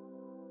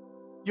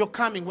 You're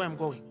coming where I'm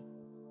going.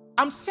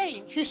 I'm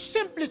saying he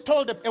simply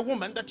told a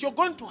woman that you're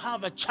going to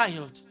have a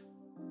child.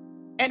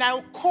 And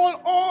I'll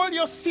call all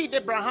your seed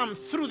Abraham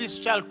through this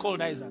child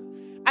called Isaac.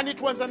 And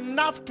it was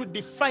enough to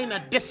define a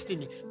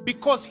destiny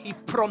because he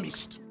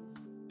promised.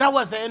 That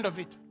was the end of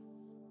it.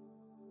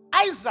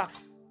 Isaac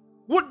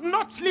would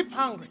not sleep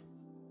hungry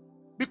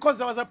because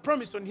there was a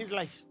promise on his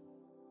life.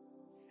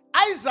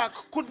 Isaac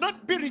could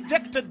not be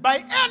rejected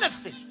by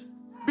anything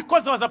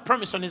because there was a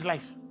promise on his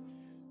life.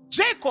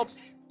 Jacob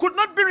could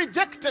not be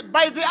rejected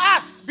by the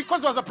earth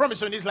because there was a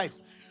promise on his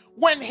life.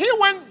 When he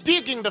went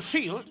digging the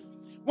field,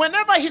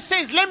 whenever he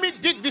says, let me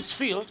dig this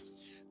field,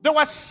 there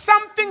was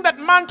something that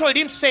man told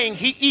him saying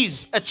he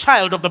is a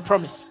child of the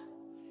promise.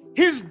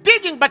 He's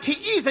digging, but he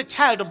is a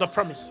child of the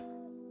promise.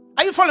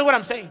 Are you following what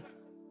I'm saying?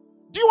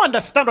 Do you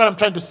understand what I'm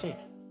trying to say?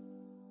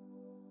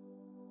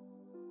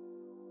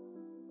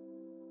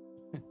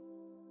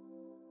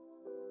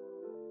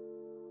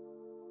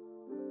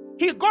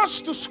 He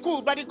goes to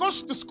school, but he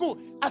goes to school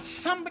as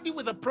somebody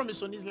with a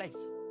promise on his life.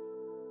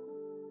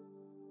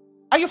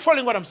 Are you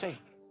following what I'm saying?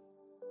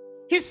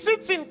 He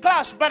sits in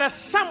class, but as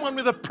someone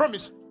with a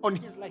promise on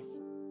his life.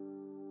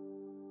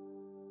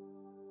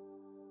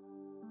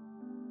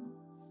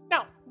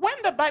 Now, when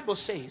the Bible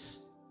says,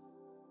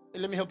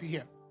 let me help you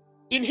here.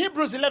 In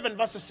Hebrews 11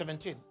 verses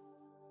 17,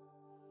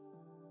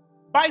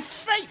 by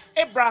faith,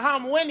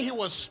 Abraham, when he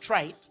was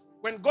tried,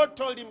 when God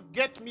told him,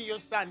 get me your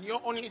son,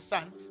 your only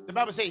son, the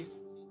Bible says,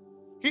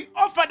 he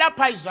offered up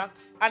Isaac,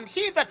 and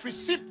he that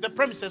received the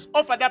promises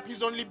offered up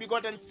his only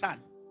begotten son,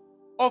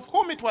 of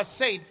whom it was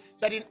said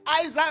that in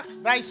Isaac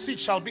thy seed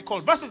shall be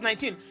called. Verses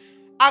 19,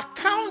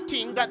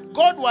 accounting that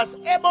God was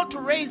able to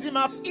raise him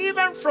up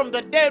even from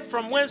the dead,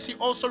 from whence he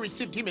also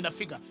received him in a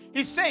figure.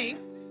 He's saying,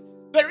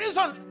 the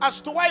reason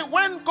as to why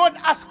when God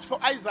asked for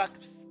Isaac,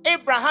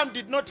 Abraham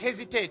did not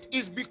hesitate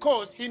is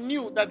because he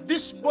knew that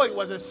this boy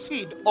was a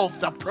seed of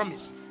the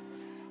promise.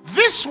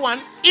 This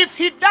one, if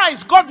he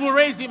dies, God will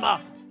raise him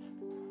up.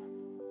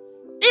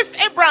 If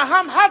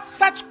Abraham had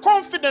such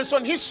confidence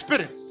on his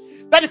spirit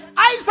that if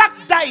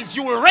Isaac dies,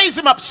 you will raise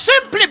him up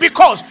simply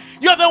because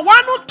you're the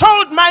one who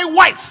told my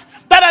wife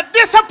that at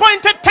this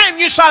appointed time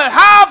you shall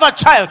have a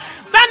child.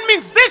 That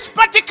means this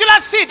particular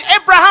seed,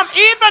 Abraham,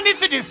 even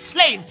if it is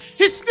slain,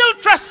 he still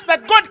trusts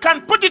that God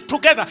can put it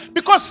together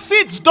because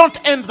seeds don't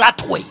end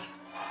that way.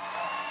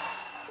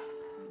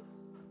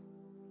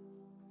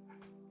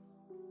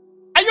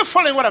 Are you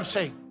following what I'm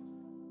saying?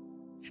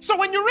 So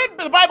when you read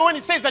the Bible, when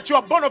it says that you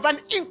are born of an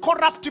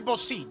incorruptible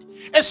seed,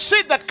 a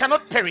seed that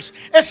cannot perish,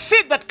 a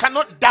seed that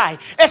cannot die,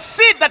 a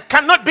seed that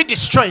cannot be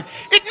destroyed,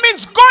 it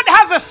means God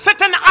has a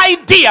certain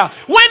idea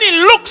when he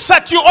looks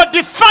at you or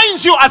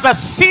defines you as a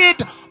seed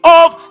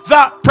of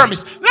the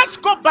promise. Let's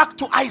go back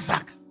to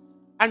Isaac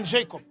and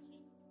Jacob.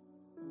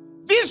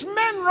 These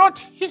men wrote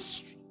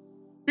history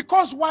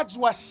because words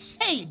were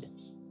said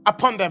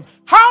upon them.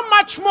 How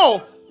much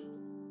more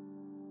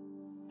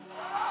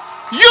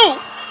you,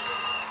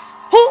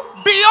 who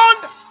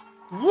beyond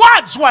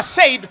words were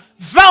said,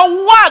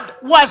 the word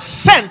was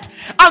sent.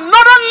 And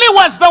not only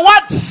was the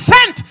word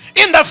sent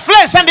in the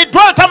flesh, and it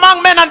dwelt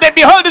among men, and they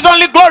beheld his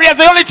only glory as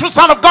the only true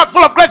Son of God,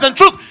 full of grace and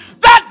truth.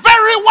 That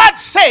very word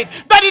said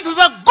that it is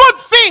a good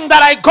thing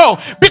that I go,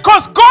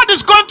 because God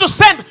is going to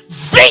send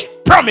the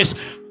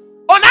promise.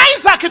 On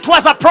Isaac it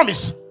was a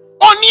promise.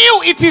 On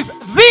you it is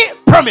the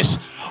promise.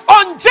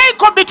 On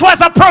Jacob it was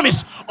a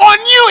promise. On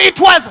you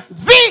it was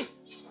the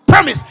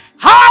promise.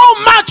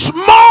 How much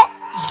more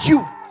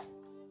you?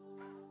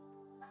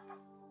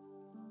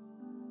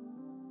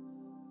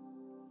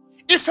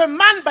 If a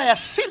man by a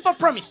simple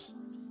promise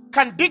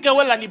can dig a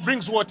well and he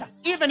brings water,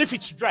 even if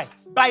it's dry,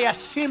 by a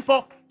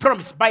simple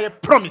promise, by a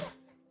promise,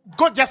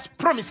 God just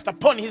promised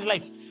upon his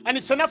life, and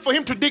it's enough for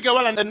him to dig a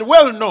well, and the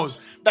well knows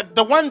that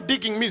the one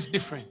digging me is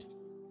different.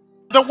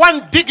 The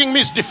one digging me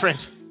is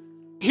different.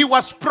 He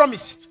was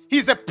promised.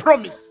 He's a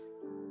promise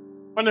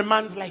on a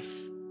man's life,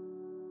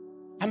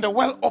 and the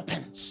well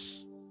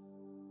opens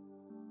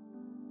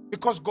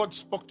because God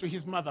spoke to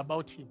his mother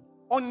about him.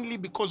 Only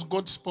because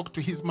God spoke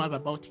to his mother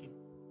about him.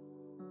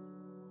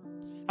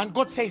 And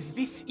God says,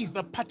 this is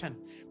the pattern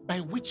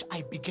by which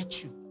I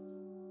beget you.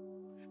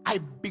 I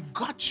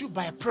begot you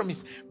by a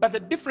promise. But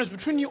the difference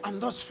between you and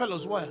those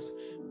fellows was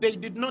they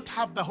did not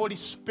have the Holy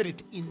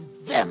Spirit in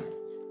them,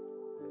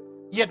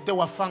 yet they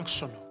were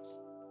functional.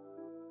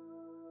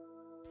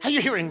 Are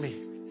you hearing me?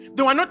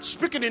 They were not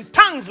speaking in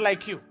tongues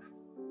like you,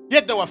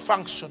 yet they were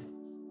functional.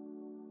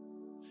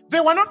 They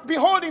were not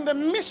beholding the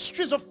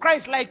mysteries of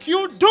Christ like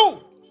you do,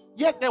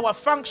 yet they were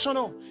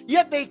functional.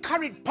 Yet they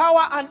carried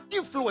power and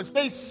influence.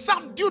 They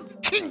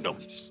subdued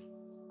kingdoms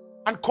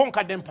and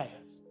conquered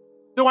empires.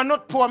 They were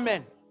not poor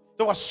men.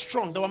 They were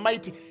strong. They were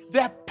mighty. They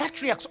are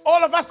patriarchs.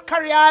 All of us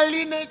carry our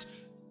lineage,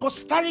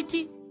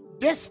 posterity,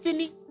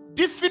 destiny,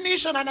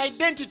 definition, and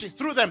identity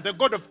through them. The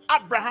God of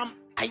Abraham,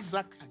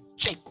 Isaac, and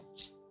Jacob.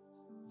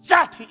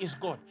 That he is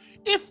God.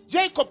 If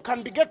Jacob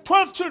can beget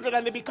 12 children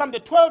and they become the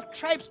 12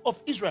 tribes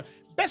of Israel,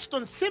 based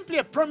on simply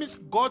a promise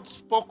God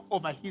spoke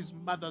over his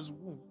mother's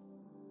womb,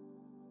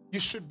 you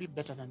should be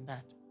better than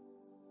that.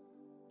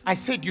 I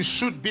said you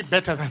should be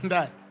better than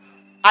that.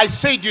 I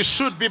said you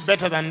should be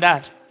better than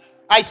that.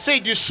 I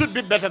said you should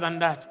be better than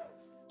that.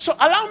 So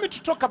allow me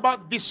to talk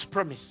about this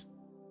promise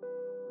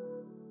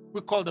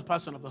we call the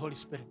person of the Holy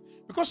Spirit.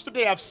 Because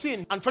today I've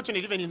seen,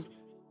 unfortunately, even in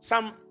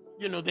some,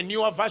 the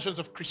newer versions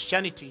of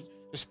Christianity,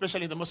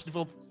 especially in the most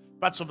developed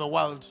parts of the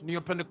world,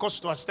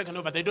 Neo-Pentecostal has taken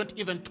over. They don't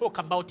even talk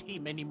about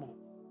him anymore.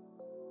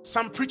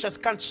 Some preachers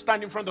can't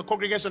stand in front of the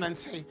congregation and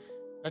say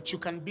that you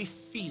can be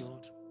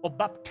filled or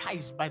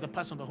baptized by the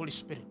person of the Holy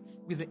Spirit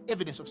with the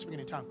evidence of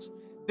speaking in tongues.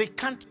 They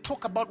can't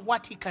talk about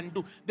what he can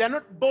do. They're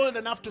not bold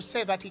enough to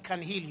say that he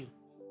can heal you.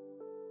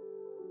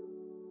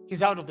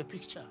 He's out of the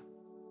picture.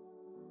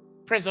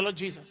 Praise the Lord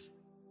Jesus.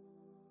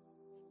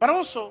 But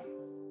also,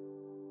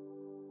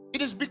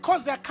 it is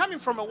because they're coming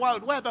from a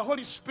world where the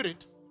Holy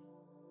Spirit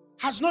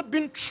has not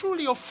been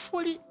truly or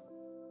fully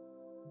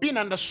been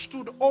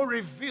understood or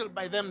revealed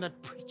by them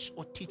that preach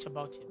or teach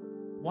about him.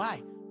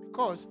 Why?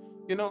 Because,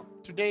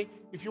 today,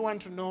 if you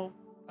want to know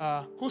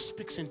who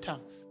speaks in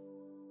tongues,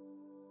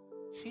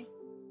 see,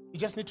 you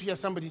just need to hear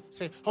somebody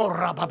say, oh,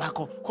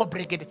 rababako, ko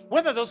bregede.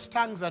 Whether those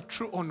tongues are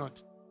true or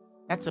not,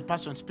 that's a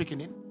person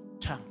speaking in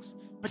tongues.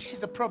 But here's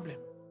the problem,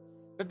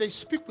 that they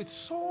speak with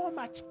so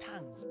much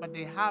tongues, but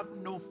they have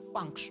no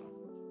function.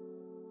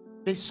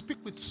 They speak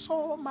with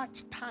so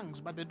much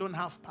tongues, but they don't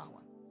have power.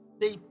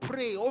 They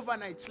pray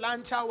overnights,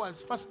 lunch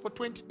hours, fast for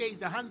 20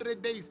 days,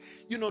 100 days,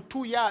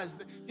 2 years.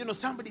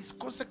 Somebody's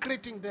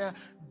consecrating their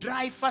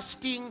dry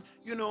fasting,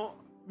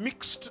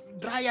 mixed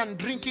dry and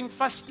drinking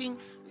fasting,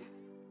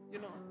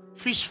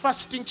 fish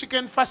fasting,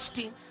 chicken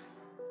fasting.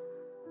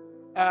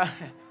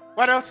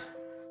 What else?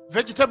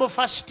 Vegetable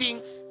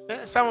fasting.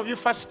 Some of you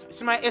fast.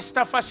 It's my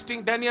Esther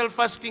fasting, Daniel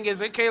fasting,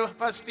 Ezekiel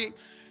fasting.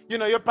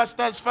 Your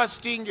pastor's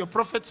fasting, your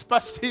prophet's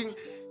fasting.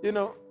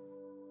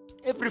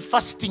 Every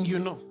fasting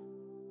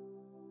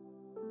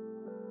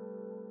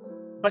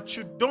But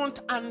you don't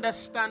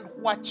understand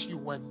what you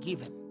were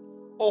given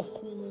or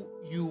who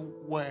you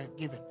were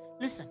given.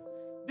 Listen,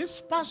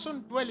 this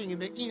person dwelling in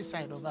the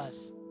inside of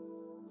us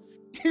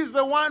is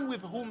the one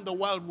with whom the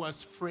world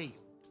was framed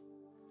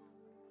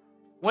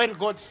when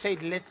God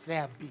said, let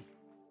there be.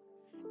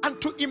 And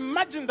to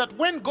imagine that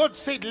when God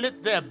said,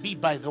 let there be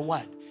by the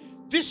word,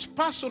 this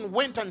person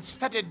went and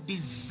started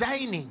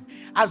designing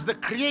as the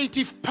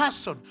creative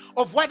person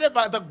of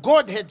whatever the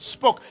Godhead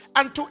spoke.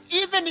 And to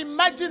even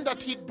imagine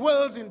that he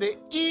dwells in the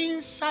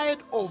inside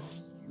of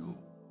you.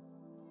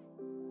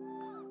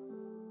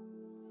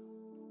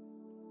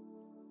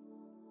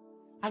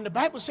 And the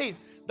Bible says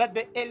that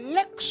the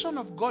election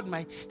of God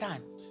might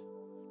stand,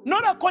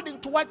 not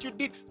according to what you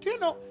did. Do you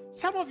know,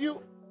 some of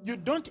you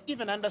don't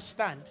even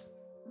understand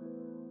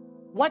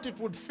what it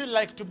would feel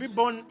like to be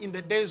born in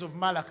the days of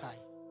Malachi.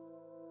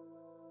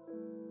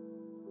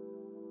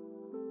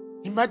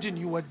 Imagine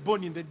you were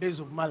born in the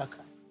days of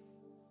Malachi.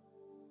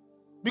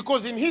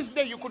 Because in his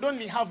day, you could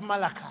only have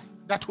Malachi.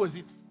 That was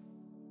it.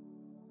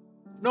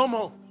 No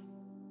more.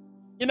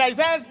 In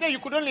Isaiah's day, you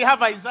could only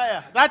have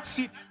Isaiah. That's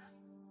it.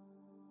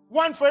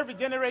 One for every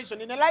generation.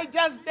 In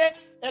Elijah's day,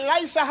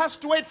 Elisha has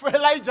to wait for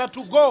Elijah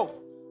to go.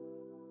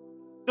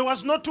 There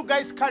was no two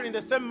guys carrying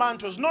the same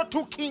mantles. No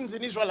two kings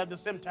in Israel at the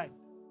same time.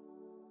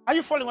 Are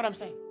you following what I'm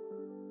saying?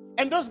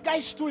 And those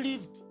guys too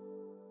lived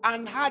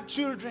and had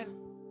children,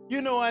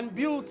 and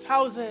built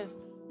houses,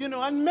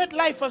 and made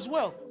life as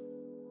well.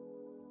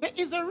 There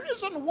is a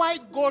reason why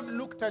God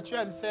looked at you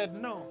and said,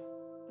 no.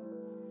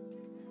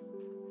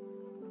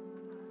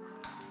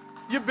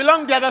 You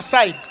belong the other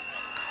side.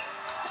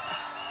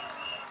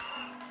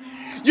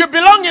 You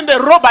belong in the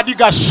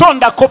Robadiga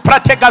Sonda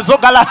Kopratega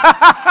Zogala.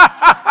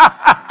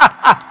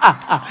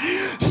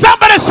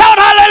 Somebody shout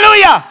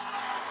hallelujah.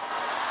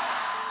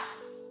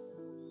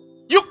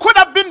 You could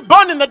have been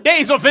born in the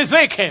days of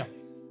Ezekiel.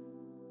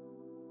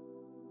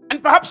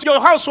 And perhaps your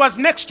house was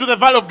next to the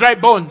valley of dry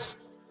bones.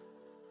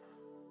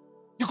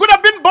 You could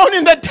have been born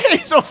in the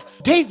days of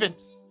David.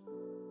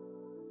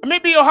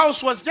 Maybe your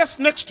house was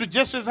just next to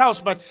Jesse's house,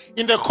 but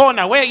in the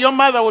corner where your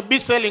mother would be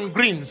selling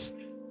greens.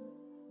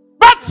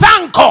 But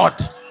thank God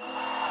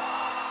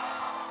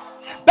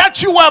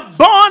that you were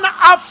born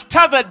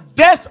after the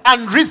death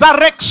and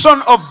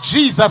resurrection of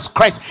Jesus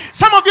Christ.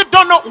 Some of you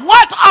don't know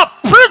what a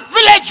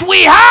privilege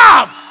we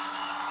have.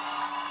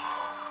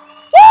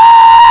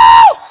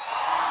 Woo!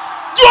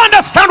 Do you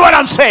understand what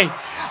I'm saying?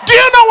 Do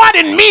you know what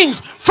it means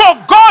for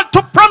God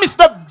to promise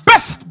the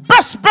best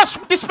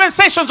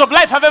dispensations of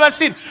life I've ever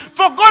seen?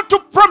 For God to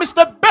promise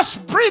the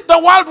best breed the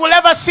world will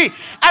ever see.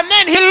 And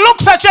then he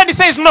looks at you and he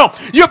says, no,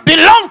 you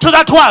belong to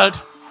that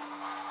world.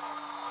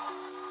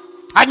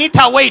 I need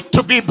to wait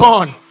to be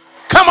born.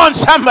 Come on,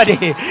 somebody.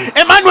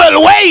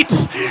 Emmanuel, wait.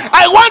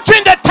 I want you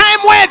in the time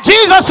where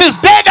Jesus is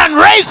dead and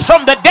raised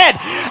from the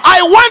dead. I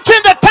want you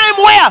in the time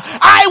where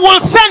I will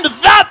send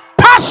the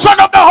person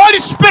of the Holy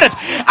Spirit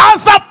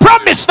as the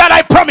promise that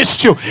I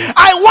promised you.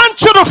 I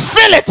want you to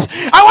feel it.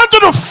 I want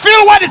you to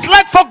feel what it's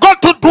like for God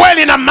to dwell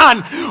in a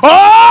man.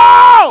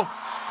 Oh!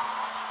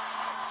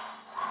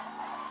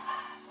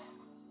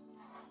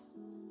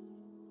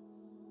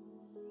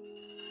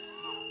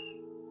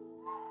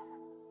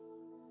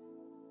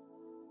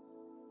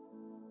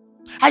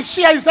 I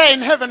see Isaiah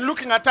in heaven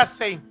looking at us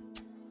saying,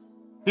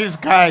 these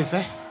guys,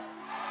 eh?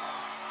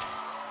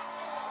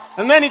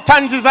 And then he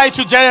turns his eye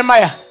to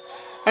Jeremiah.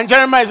 And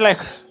Jeremiah is like,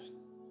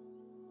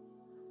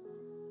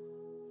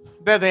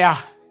 there they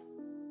are.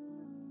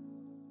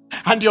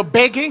 And you're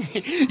begging,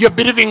 you're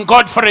believing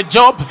God for a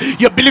job,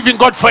 you're believing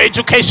God for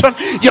education,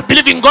 you're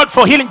believing God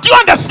for healing. Do you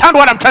understand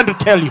what I'm trying to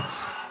tell you?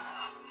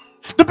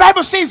 The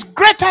Bible says,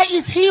 greater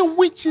is he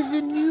which is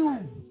in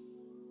you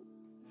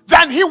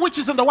than he which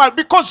is in the world,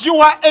 because you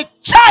are a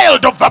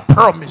child of the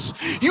promise.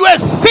 You are a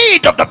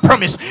seed of the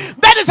promise.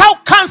 That is how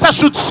cancer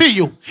should see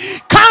you.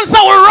 Cancer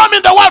will roam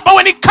in the world, but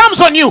when it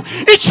comes on you,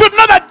 it should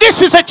know that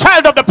this is a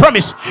child of the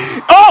promise.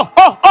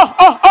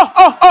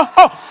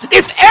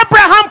 If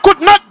Abraham could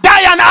not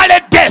die an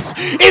early death,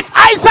 if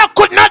Isaac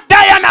could not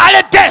die an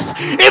early death,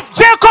 if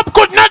Jacob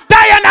could not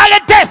die an early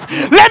death,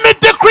 let me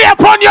decree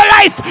upon your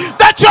life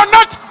that you're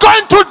not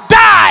going to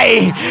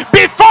die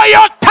before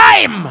your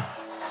time.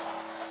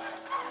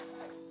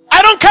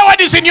 I don't care what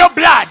is in your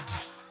blood.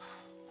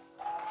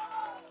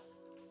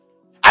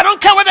 I don't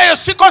care whether you're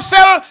sickle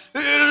cell,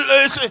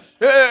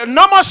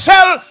 normal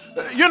cell,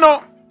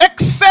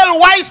 X cell,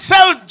 Y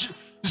cell,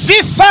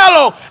 Z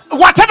cell, or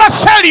whatever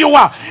cell you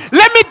are.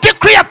 Let me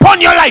decree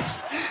upon your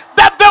life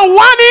that the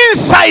one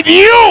inside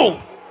you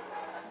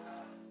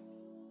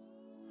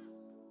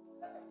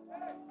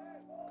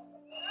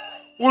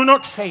will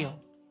not fail.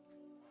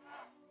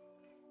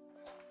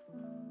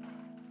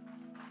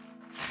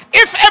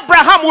 If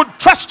Abraham would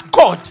trust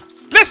God,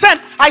 listen,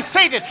 I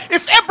said it.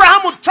 If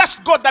Abraham would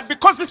trust God that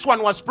because this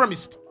one was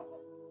promised,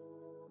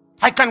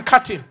 I can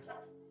cut him,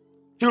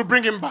 he will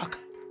bring him back.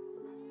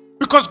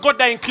 Because God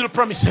doesn't kill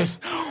promises.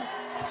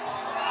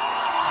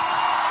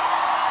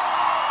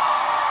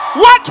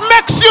 What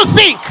makes you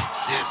think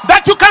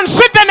that you can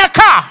sit in a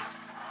car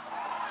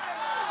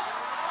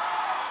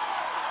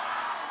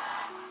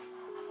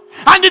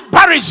and it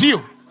buries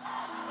you?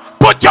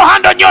 Put your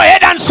hand on your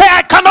head and say,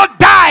 I cannot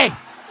die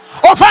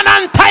of an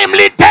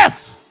untimely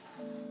death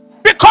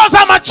because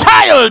I'm a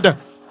child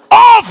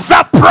of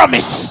the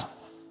promise.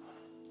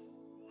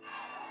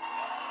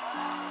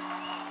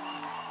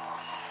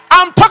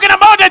 I'm talking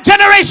about a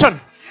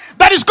generation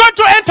that is going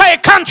to enter a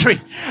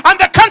country, and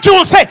the country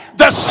will say,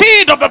 the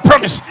seed of the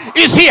promise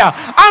is here.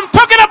 I'm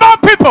talking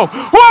about people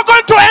who are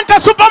going to enter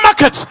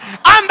supermarkets,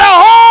 and the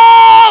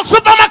whole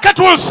supermarket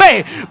will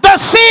say, the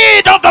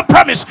seed of the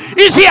promise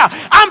is here.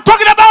 I'm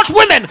talking about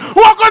women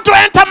who are going to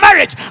enter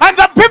marriage, and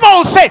the people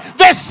will say,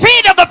 the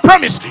seed of the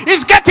promise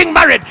is getting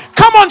married.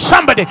 Come on,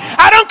 somebody.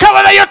 I don't care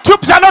whether your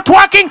tubes are not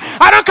working.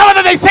 I don't care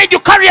whether they said you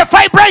carry a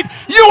fibroid.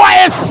 You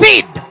are a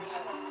seed.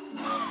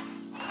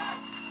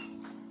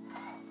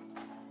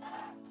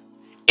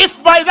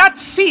 If by that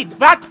seed,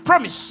 that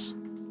promise,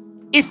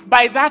 if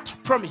by that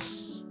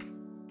promise,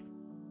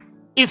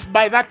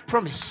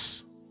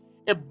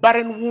 a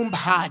barren womb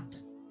had.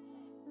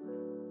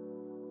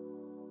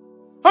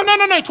 Oh, no,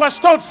 it was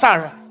told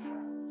Sarah.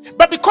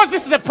 But because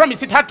this is a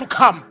promise, it had to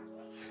come.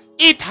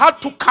 It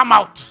had to come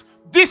out.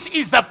 This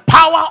is the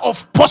power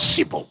of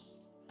possible.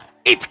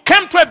 It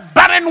came to a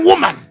barren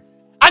woman,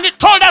 and it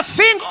told her,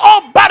 sing,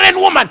 oh barren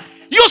woman.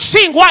 You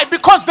sing. Why?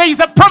 Because there is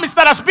a promise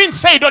that has been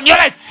said on your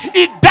life.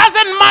 It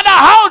doesn't matter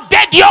how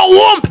dead your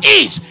womb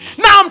is.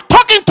 Now I'm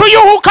talking to you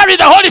who carry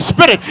the Holy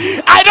Spirit.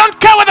 I don't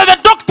care whether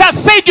the doctor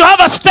said you have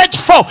a stage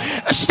 4,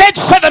 stage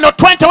 7 or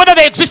 20, whether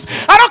they exist.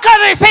 I don't care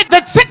whether they say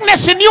that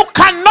sickness in you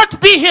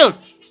cannot be healed.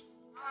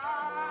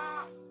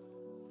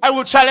 I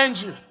will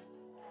challenge you.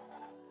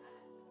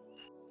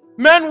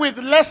 Men with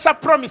lesser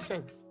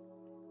promises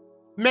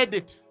made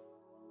it.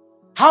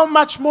 How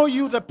much more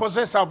you, the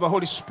possessor of the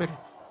Holy Spirit?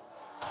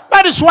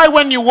 That is why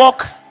when you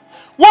walk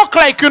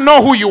like you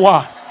know who you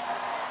are.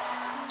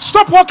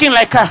 Stop walking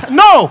like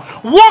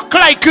walk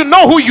like you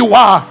know who you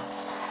are.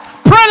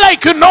 Pray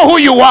like you know who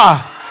you are.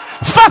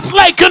 Fast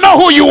like you know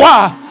who you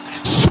are.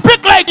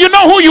 Speak like you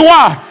know who you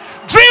are.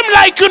 Dream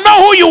like you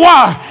know who you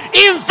are.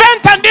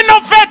 Invent and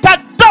innovate,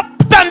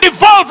 adopt and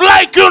evolve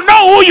like you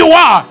know who you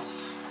are.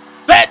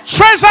 The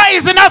treasure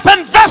is in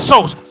earthen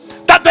vessels,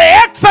 that the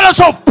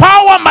excellence of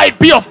power might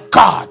be of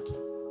God.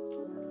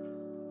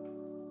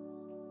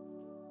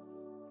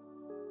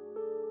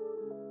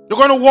 You're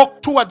going to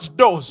walk towards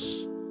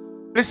doors.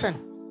 Listen,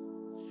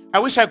 I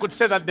wish I could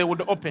say that they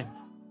would open.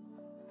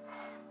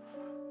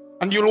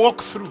 And you'll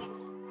walk through.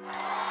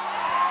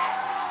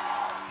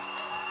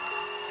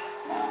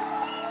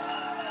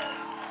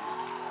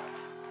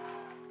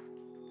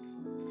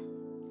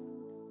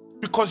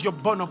 Because you're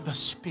born of the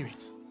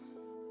Spirit.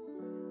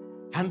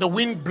 And the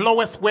wind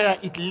bloweth where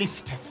it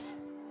listeth.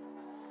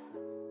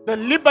 The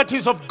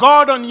liberties of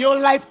God on your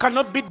life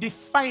cannot be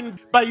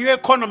defined by your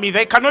economy.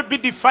 They cannot be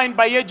defined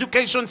by your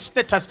education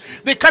status.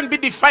 They can't be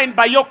defined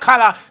by your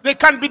color. They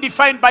can't be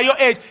defined by your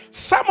age.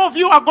 Some of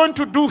you are going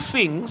to do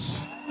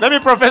things, let me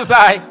prophesy,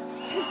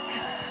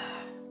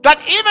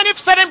 that even if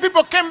certain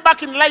people came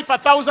back in life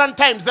 1,000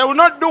 times, they will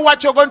not do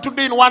what you're going to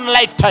do in one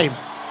lifetime.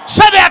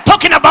 So they are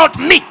talking about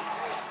me.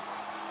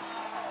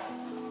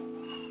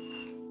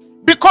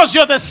 Because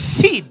you're the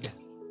seed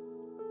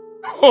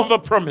of the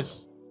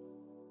promise.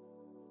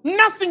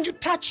 Nothing you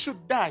touch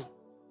should die.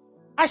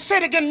 I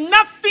said again,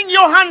 nothing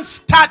your hands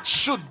touch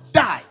should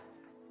die.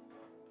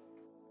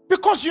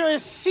 Because you're a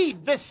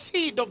seed, the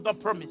seed of the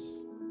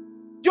promise.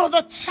 You're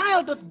the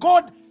child that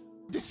God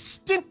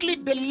distinctly,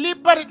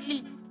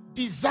 deliberately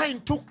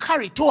designed to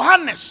carry, to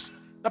harness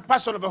the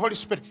person of the Holy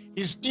Spirit.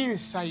 He's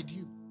inside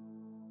you.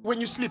 When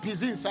you sleep,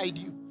 He's inside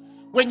you.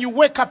 When you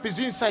wake up, He's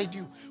inside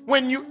you.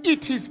 When you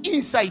eat, He's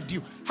inside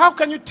you. How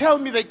can you tell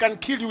me they can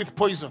kill you with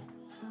poison?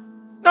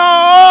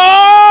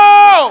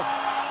 No!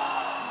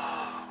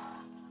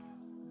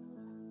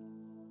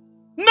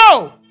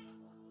 No!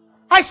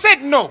 I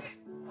said no.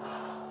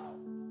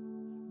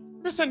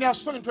 Recently, I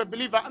was talking to a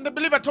believer, and the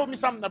believer told me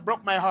something that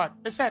broke my heart.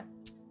 They said,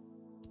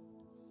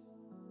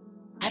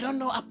 I don't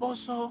know,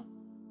 Apostle,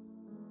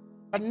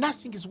 but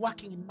nothing is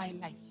working in my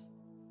life.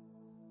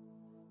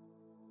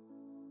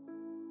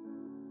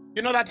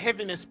 You know that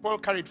heaviness Paul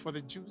carried for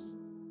the Jews?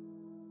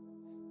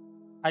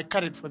 I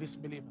carried for this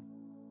believer.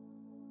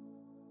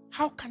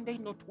 How can they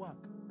not work?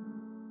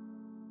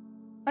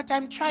 But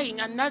I'm trying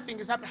and nothing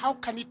is happening. How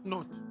can it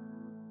not?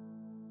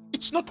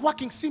 It's not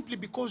working simply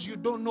because you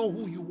don't know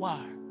who you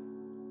are.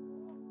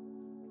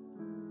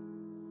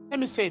 Let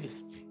me say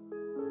this.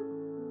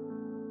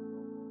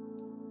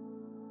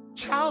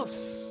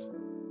 Charles,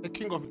 the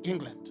King of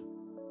England,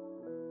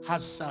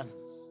 has sons,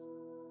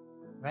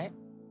 right?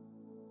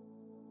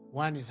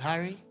 One is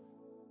Harry,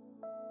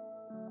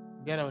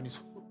 the other one is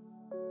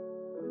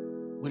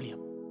William.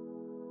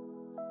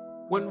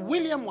 When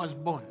William was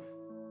born,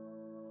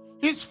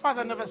 his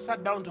father never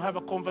sat down to have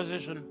a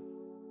conversation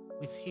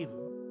with him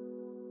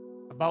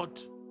about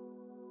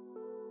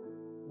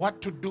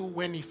what to do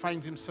when he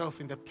finds himself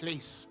in the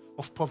place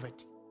of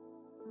poverty.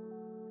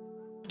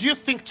 Do you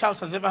think Charles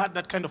has ever had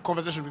that kind of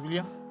conversation with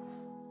William?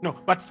 No,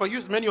 but for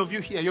you, many of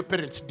you here, your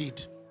parents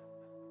did.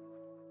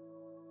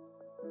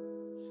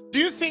 Do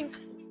you think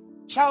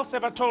Charles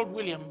ever told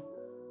William,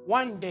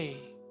 one day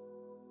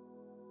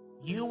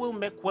you will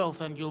make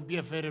wealth and you'll be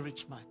a very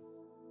rich man?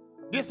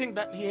 Do you think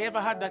that he ever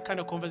had that kind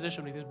of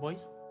conversation with his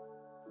boys?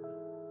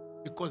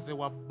 Because they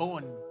were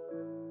born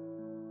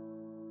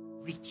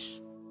rich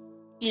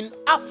in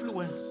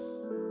affluence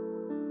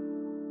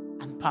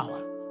and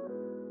power.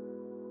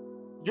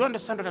 Do you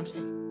understand what I'm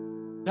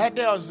saying? That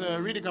day I was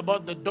reading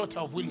about the daughter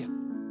of William.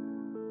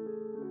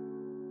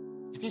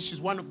 I think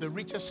she's one of the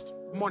richest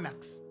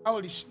monarchs. How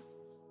old is she?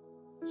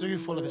 So you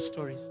follow the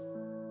stories.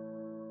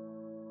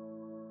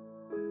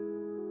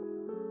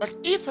 But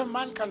if a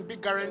man can be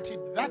guaranteed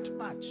that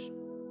much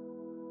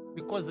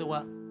because they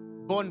were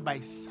born by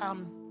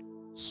some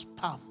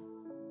sperm,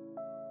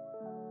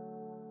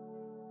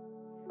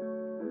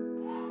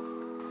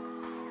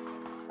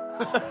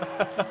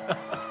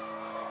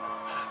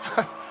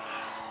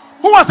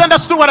 who has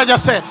understood what I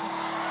just said?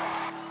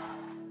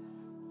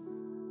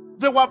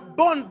 They were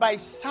born by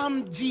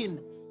some gene.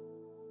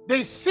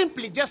 They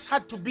simply just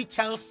had to be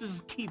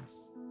Charles's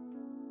kids.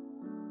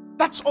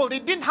 That's all. They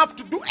didn't have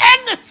to do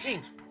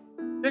anything.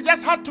 They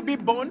just had to be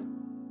born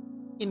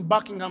in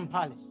Buckingham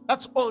Palace.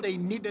 That's all they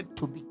needed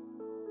to be.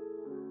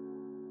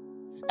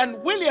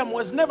 And William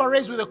was never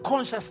raised with a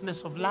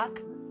consciousness of lack.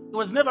 He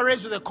was never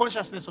raised with a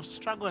consciousness of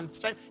struggle and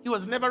strife. He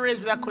was never raised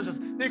with that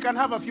consciousness. They can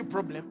have a few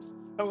problems.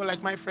 Oh,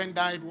 like my friend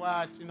died,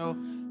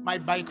 my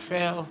bike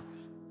fell,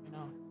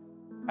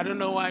 I don't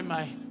know why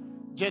my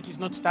jet is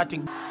not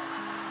starting.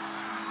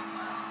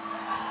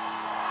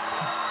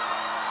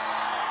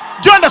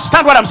 Do you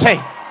understand what I'm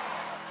saying?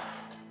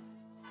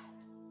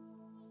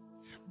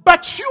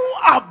 But you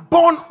are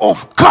born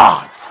of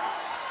God.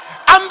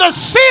 And the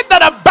seed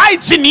that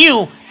abides in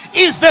you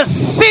is the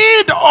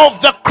seed of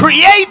the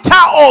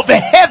creator of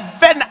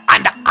heaven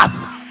and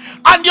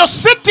earth. And you're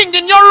sitting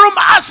in your room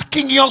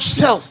asking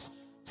yourself,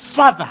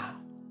 Father,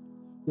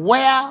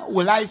 where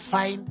will I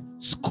find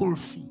school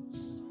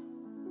fees?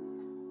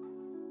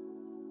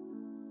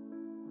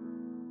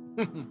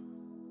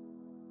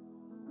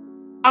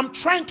 I'm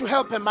trying to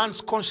help a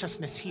man's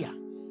consciousness here.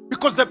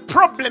 Because the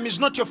problem is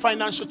not your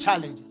financial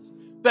challenges.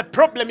 The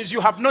problem is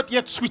you have not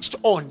yet switched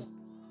on.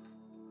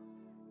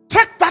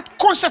 Take that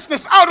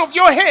consciousness out of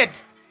your head.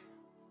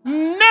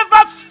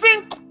 Never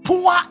think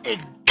poor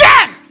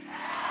again.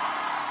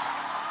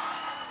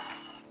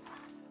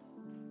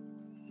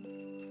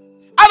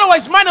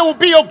 Otherwise, money will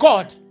be your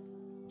God.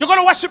 You're going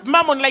to worship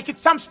mammon like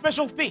it's some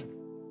special thing.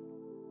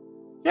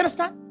 You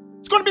understand?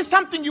 It's going to be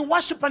something you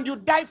worship and you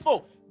die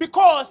for,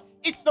 because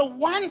it's the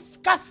one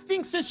scarce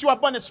thing since you were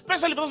born,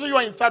 especially for those of you who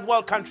are in third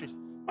world countries.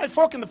 My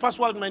folk in the first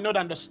world might not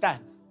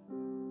understand.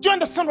 Do you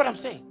understand what I'm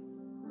saying?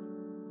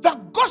 The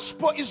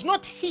gospel is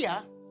not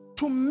here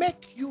to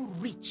make you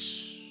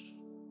rich.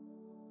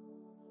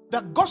 The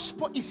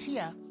gospel is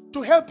here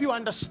to help you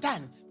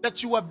understand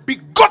that you are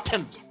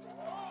begotten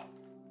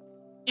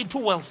into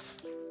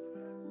wealth.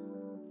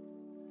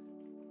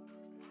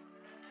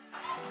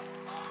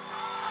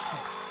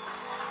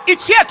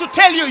 It's here to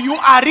tell you you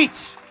are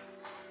rich.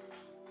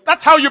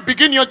 That's how you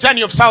begin your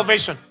journey of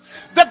salvation.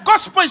 The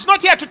gospel is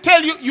not here to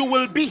tell you you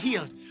will be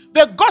healed.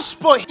 The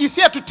gospel is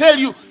here to tell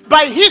you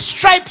by his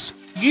stripes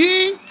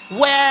ye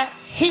were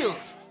healed.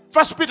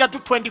 1 Peter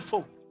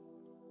 2:24.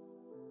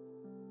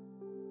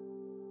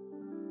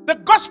 The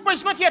gospel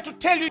is not here to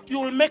tell you you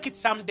will make it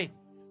someday.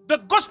 The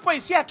gospel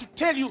is here to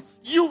tell you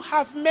you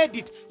have made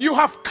it. You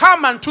have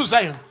come unto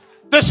Zion,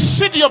 the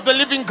city of the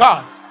living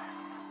God,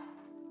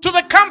 to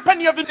the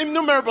company of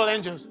innumerable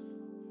angels,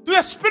 to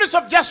the spirits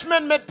of just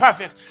men made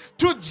perfect,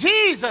 to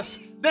Jesus,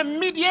 the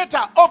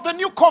mediator of the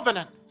new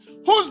covenant,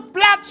 whose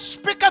blood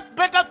speaketh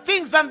better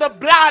things than the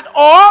blood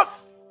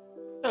of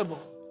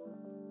Abel.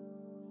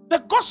 The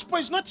gospel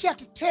is not here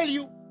to tell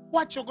you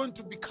what you're going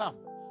to become.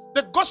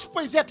 The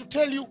gospel is here to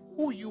tell you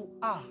who you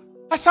are.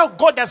 That's how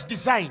God has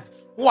designed.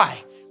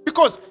 Why?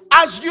 Because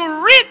as you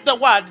read the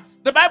word,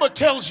 the Bible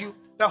tells you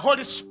the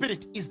Holy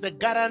Spirit is the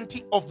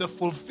guarantee of the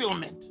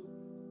fulfillment.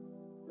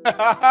 Woo!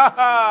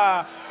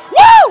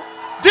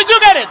 Did you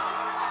get it?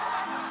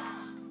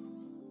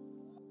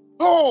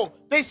 Oh,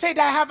 they said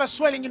I have a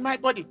swelling in my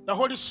body. The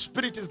Holy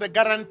Spirit is the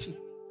guarantee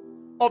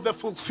of the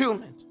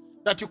fulfillment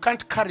that you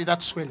can't carry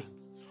that swelling.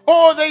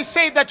 Oh, they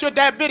say that you're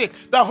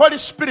diabetic. The Holy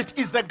Spirit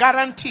is the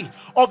guarantee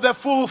of the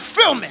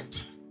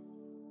fulfillment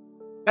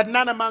that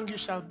none among you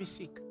shall be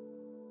sick.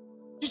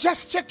 You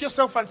just check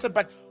yourself and say,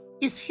 but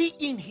is he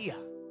in here?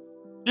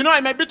 You know,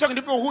 I might be talking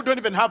to people who don't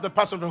even have the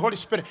person of the Holy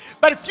Spirit.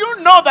 But if you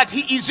know that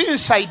he is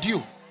inside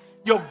you,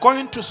 you're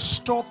going to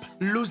stop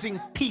losing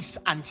peace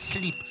and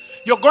sleep.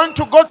 You're going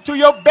to go to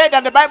your bed,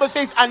 and the Bible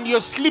says, and your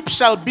sleep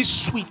shall be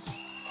sweet.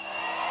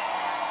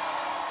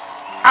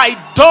 I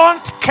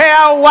don't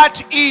care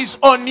what is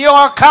on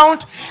your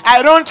account.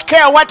 I don't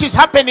care what is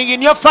happening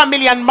in your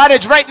family and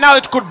marriage right now.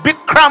 It could be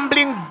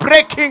crumbling,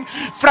 breaking,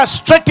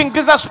 frustrating,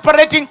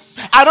 exasperating.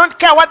 I don't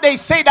care what they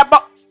said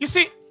about. You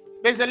see,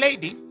 there's a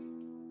lady.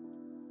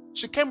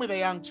 She came with a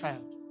young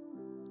child,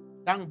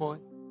 young boy.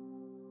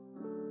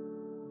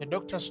 The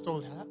doctors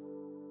told her,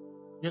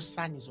 your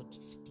son is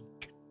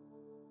autistic.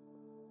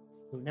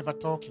 He'll never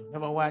talk, he'll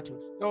never what,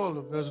 all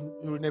of us,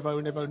 he'll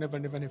never.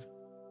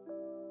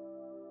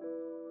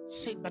 She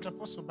said, but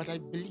Apostle, but I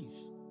believe.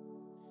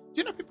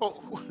 Do you know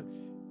people,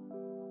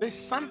 there's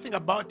something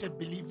about a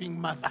believing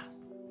mother.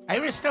 I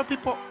always tell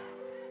people,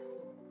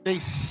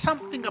 there's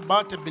something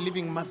about a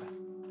believing mother.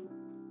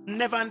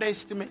 Never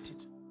underestimate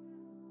it.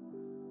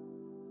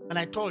 And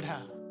I told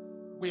her,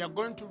 we are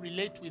going to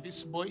relate with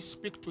this boy,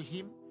 speak to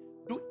him,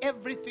 do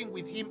everything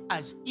with him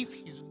as if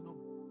he's normal.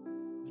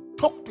 We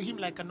talk to him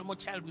like a normal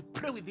child. We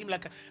pray with him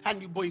like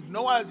and the boy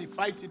ignores, he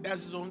fights, he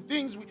does his own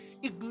things. We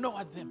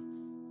ignore them.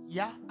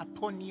 Yeah,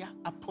 aponia.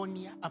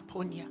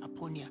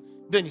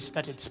 Then he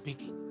started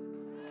speaking.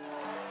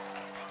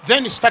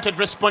 Then he started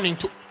responding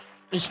to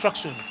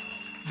instructions.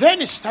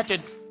 Then he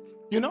started,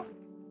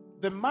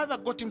 the mother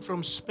got him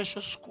from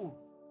special school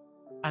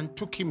and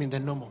took him in the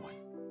normal one.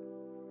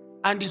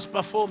 And he's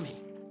performing.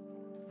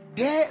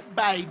 Day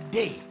by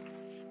day,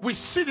 we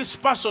see this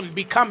person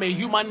become a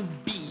human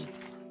being.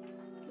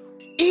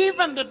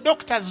 Even the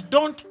doctors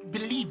don't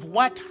believe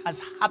what has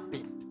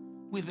happened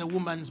with the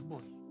woman's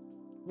boy.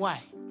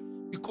 Why?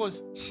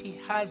 Because she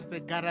has the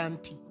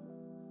guarantee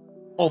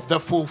of the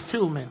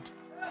fulfillment.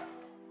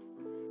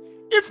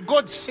 If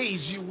God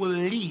says you will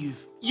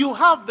live, you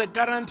have the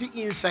guarantee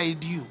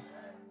inside you.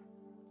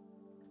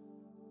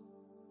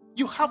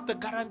 You have the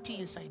guarantee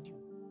inside you.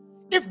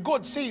 If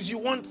God says you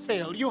won't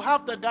fail, you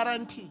have the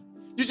guarantee.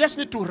 You just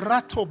need to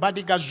rattle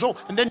badigajo,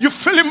 and then you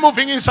feel him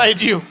moving inside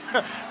you,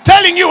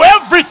 telling you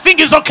everything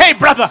is okay,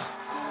 brother.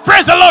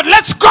 Praise the Lord.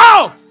 Let's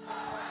go.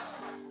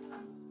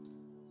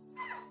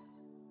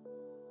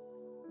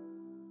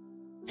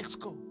 Let's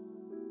go.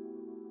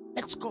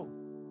 Let's go.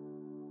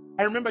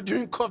 I remember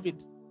during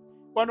COVID,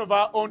 one of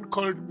our own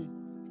called me,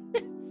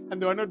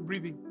 and they were not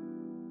breathing.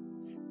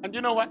 And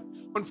you know what?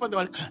 On phone they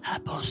were like,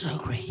 Apostle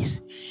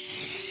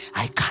Grace,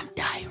 I can't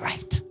die,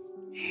 right?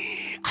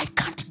 I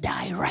can't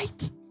die,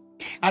 right?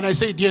 And I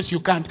said, yes, you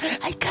can't.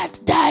 I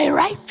can't die,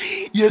 right?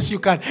 Yes, you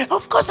can.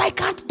 Of course I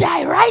can't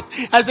die, right?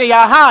 I say,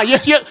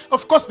 yeah.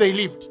 Of course they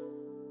lived.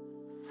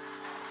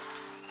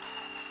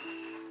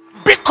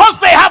 Because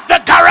they have the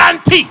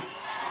guarantee.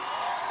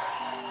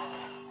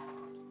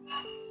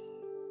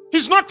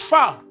 He's not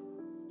far.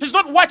 He's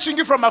not watching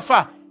you from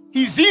afar.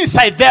 He's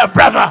inside there,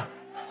 brother.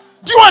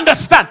 Do you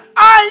understand?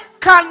 I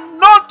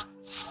cannot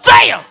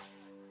fail.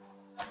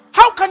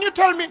 How can you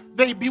tell me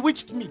they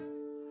bewitched me?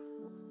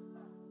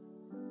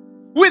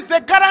 With the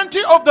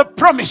guarantee of the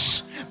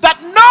promise that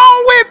no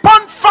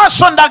weapon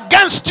fashioned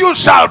against you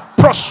shall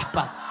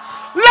prosper.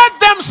 Let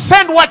them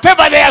send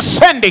whatever they are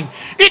sending.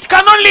 It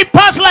can only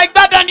pass like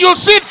that and you'll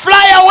see it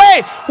fly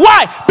away.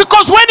 Why?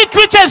 Because when it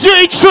reaches you,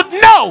 it should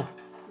know.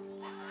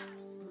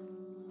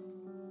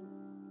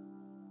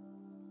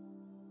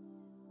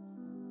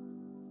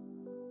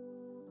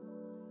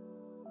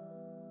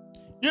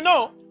 You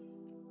know,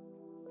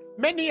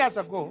 many years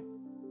ago,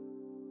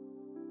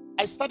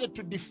 I started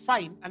to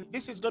define, and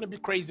this is going to be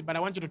crazy, but I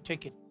want you to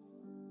take it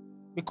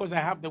because I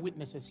have the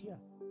witnesses here.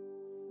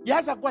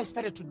 Years ago, I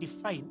started to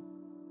define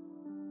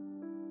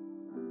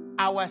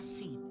our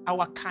seed,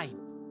 our kind.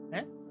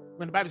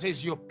 When the Bible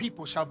says your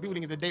people shall be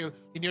building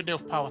in your day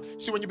of power.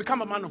 See, when you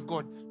become a man of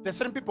God, there are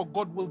certain people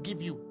God will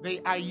give you. They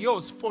are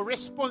yours for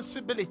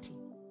responsibility,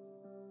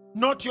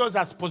 not yours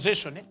as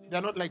possession.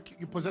 They're not like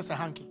you possess a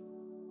hanky.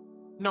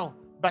 No,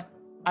 but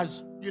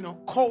as,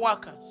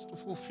 co-workers to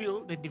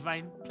fulfill the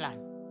divine plan.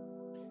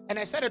 And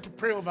I started to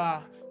pray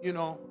over,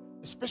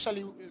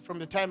 especially from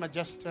the time I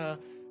just, the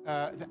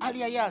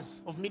earlier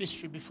years of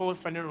ministry before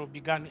Phaneroo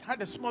began. I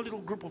had a small little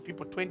group of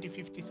people, 20,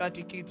 50,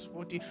 30 kids,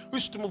 40, who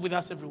used to move with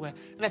us everywhere.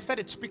 And I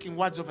started speaking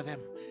words over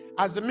them.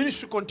 As the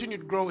ministry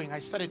continued growing, I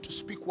started to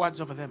speak words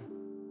over them.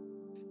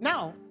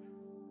 Now,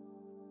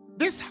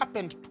 this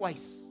happened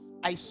twice.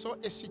 I saw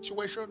a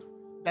situation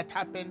that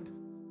happened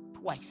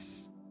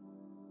twice.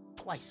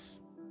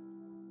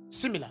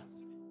 Similar.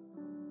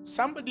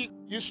 Somebody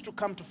used to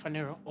come to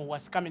Phaneroo, or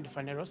was coming to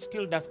Phaneroo,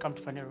 still does come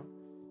to Phaneroo.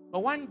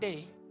 But one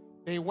day,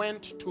 they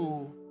went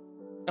to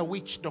a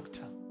witch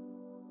doctor.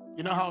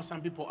 You know how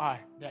some people are.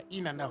 They're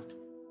in and out.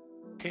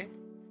 Okay?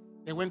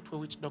 They went to a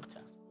witch doctor.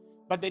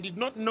 But they did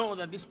not know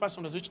that this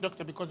person was a witch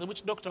doctor because the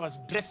witch doctor was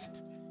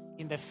dressed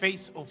in the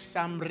face of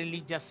some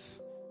religious,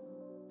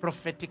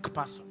 prophetic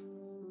person.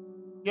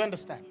 You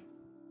understand?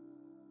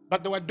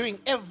 But they were doing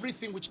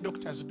everything witch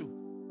doctors do.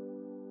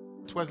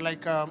 It was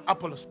like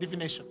Apollos,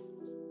 divination.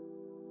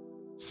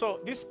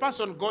 So this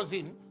person goes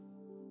in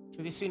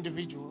to this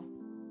individual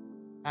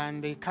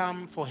and they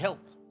come for help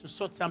to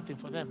sort something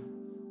for them.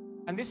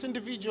 And this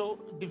individual,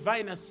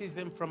 diviner, sees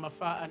them from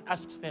afar and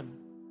asks them,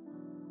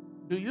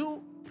 do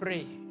you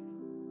pray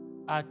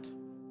at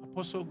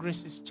Apostle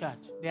Grace's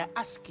church? They are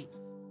asking.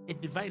 A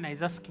diviner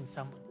is asking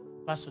somebody.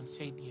 The person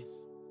said yes.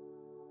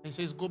 He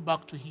says, go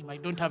back to him. I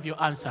don't have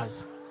your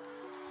answers.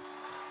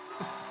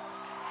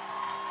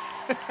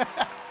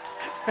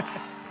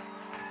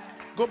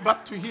 Go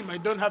back to him. I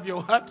don't have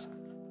your what?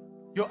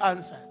 Your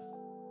answers.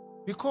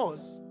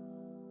 Because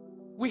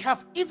we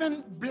have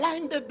even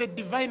blinded the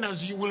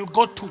diviners you will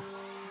go to.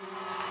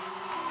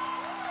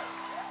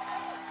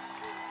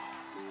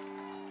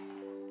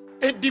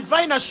 A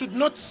diviner should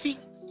not see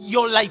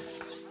your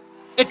life.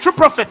 A true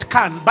prophet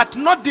can, but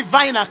no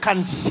diviner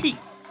can see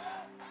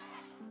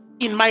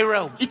in my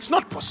realm. It's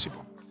not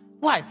possible.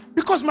 Why?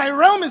 Because my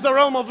realm is the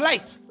realm of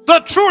light. The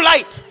true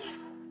light.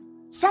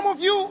 Some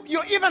of you,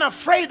 you're even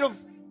afraid of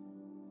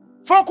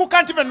folk who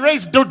can't even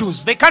raise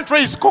dodus. They can't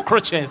raise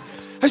cockroaches.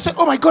 I say,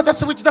 oh my God,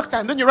 that's a witch doctor.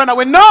 And then you run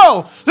away.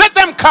 No, let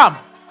them come.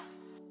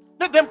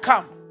 Let them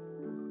come.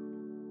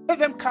 Let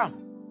them come.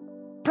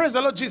 Praise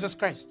the Lord Jesus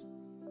Christ.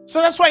 So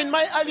that's why in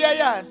my earlier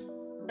years,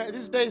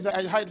 these days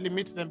I hardly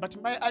meet them, but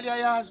in my earlier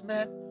years,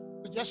 man,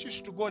 we just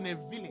used to go in a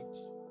village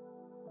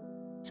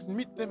and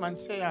meet them and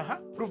say,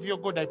 prove your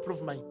God, I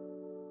prove mine.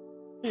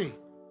 Hey,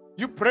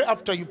 you pray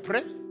after you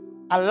pray.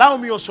 Allow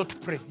me also to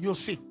pray. You'll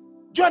see.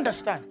 Do you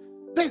understand?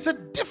 There's a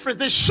difference.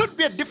 There should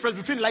be a difference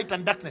between light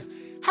and darkness.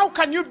 How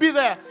can you be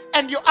there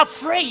and you're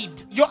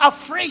afraid? You're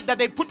afraid that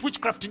they put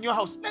witchcraft in your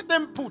house. Let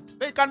them put.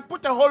 They can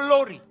put a whole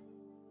lorry.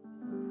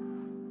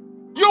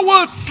 You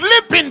will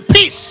sleep in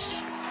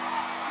peace.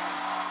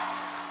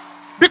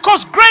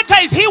 Because greater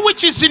is he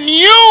which is in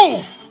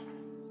you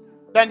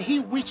than he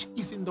which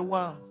is in the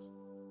world.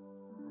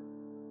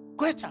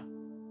 Greater.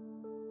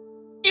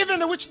 Even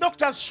the witch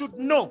doctors should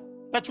know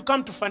that you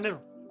come to Phaneroo.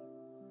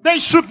 They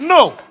should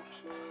know.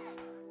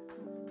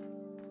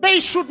 They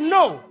should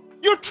know.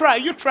 You try,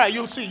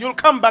 you'll see. You'll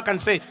come back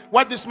and say,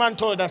 what this man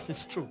told us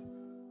is true.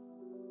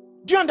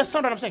 Do you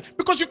understand what I'm saying?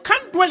 Because you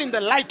can't dwell in the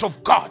light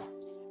of God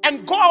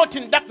and go out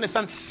in darkness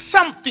and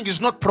something is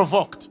not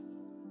provoked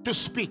to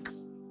speak.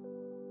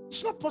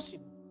 It's not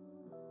possible.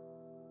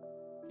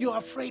 You're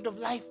afraid of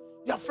life.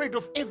 You're afraid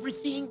of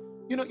everything.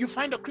 You know, you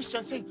find a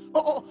Christian saying,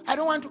 oh, I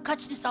don't want to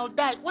catch this, I'll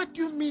die. What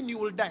do you mean you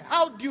will die?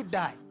 How do you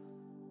die?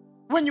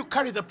 When you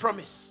carry the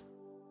promise.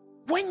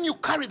 When you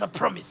carry the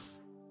promise.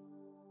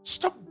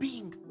 Stop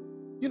being,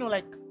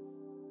 like,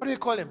 what do you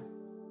call them?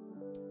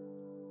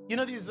 You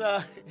know these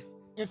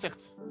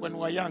insects, when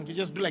we're young, you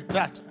just do like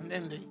that. And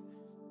then they,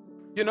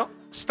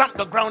 stamp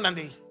the ground and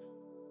they,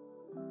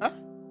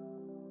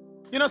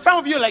 some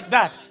of you like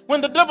that.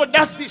 When the devil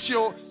does this,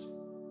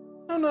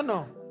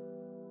 no.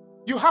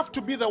 You have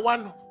to be the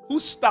one who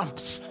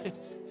stamps.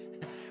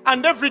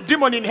 And every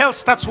demon in hell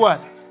starts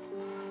what?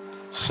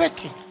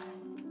 Shaking.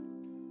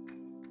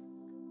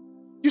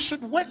 You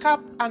should wake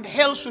up and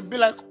hell should be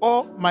like,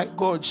 oh my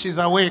God, she's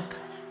awake.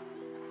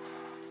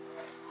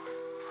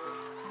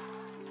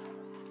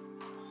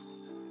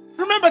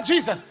 Remember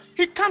Jesus,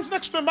 he comes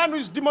next to a man who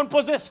is demon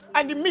possessed,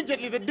 and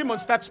immediately the demon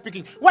starts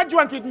speaking. What do you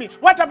want with me?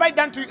 What have I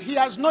done to you? He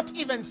has not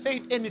even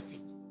said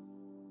anything.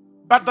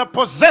 But the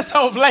possessor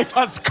of life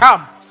has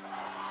come.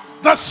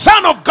 The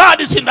Son of God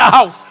is in the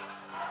house.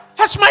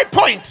 That's my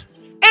point.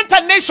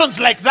 Enter nations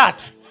like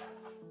that.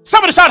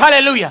 Somebody shout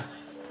hallelujah.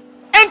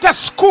 Enter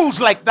schools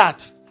like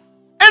that.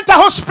 Enter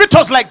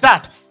hospitals like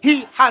that.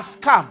 He has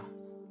come.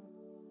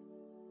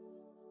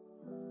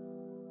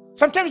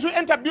 Sometimes we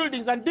enter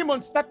buildings and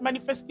demons start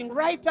manifesting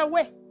right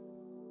away.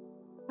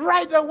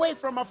 Right away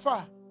from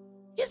afar.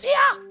 He's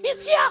here.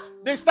 He's here.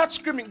 They start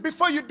screaming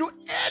before you do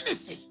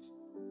anything.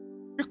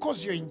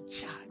 Because you're in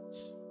charge.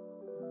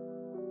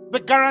 The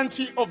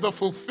guarantee of the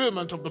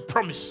fulfillment of the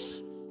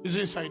promise is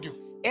inside you.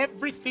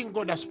 Everything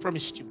God has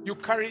promised you, you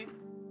carry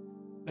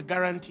the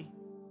guarantee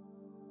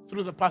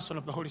through the person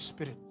of the Holy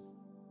Spirit.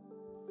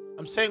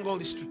 I'm saying all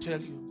this to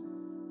tell you,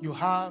 you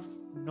have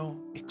no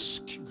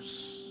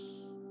excuse.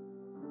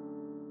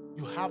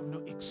 You have no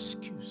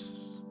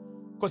excuse.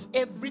 Because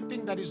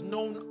everything that is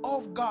known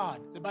of God,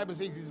 the Bible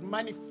says, is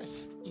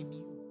manifest in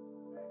you.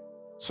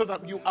 So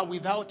that you are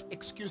without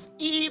excuse.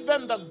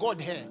 Even the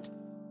Godhead.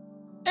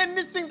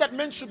 Anything that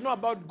men should know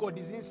about God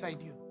is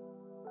inside you.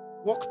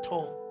 Walk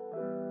tall.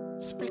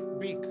 Speak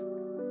big.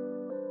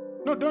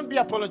 No, don't be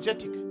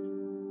apologetic.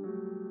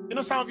 You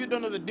know, some of you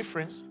don't know the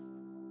difference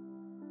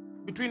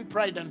between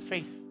pride and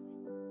faith.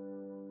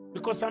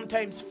 Because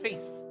sometimes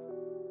faith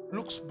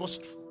looks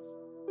boastful.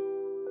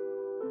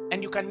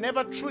 And you can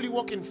never truly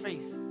walk in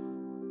faith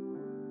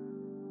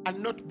and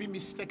not be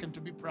mistaken to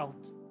be proud.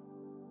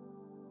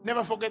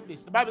 Never forget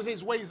this. The Bible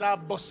says, where is our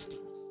boasting?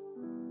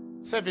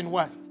 7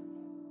 what?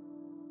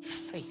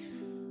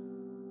 Faith.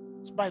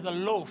 It's by the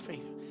law of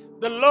faith.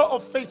 The law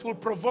of faith will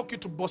provoke you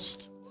to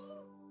boast.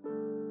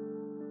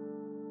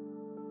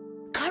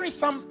 Carry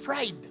some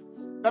pride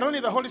that only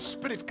the Holy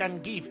Spirit can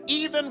give,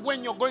 even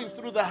when you're going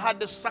through the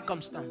hardest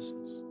circumstances.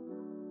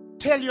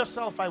 Tell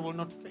yourself, I will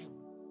not fail.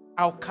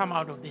 I'll come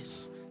out of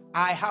this.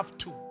 I have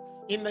to,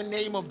 in the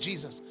name of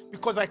Jesus,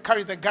 because I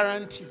carry the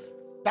guarantee,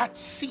 that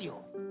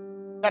seal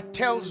that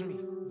tells me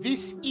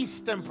this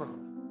is temporal.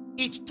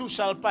 Each too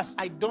shall pass.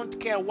 I don't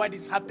care what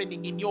is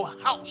happening in your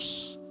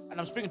house. And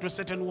I'm speaking to a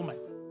certain woman.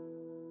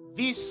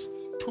 This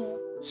too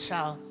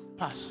shall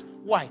pass.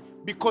 Why?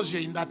 Because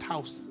you're in that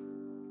house.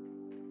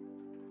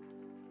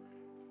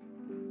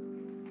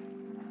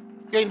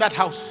 You're in that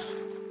house.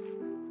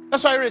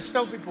 That's why I always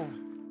tell people,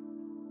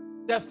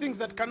 there are things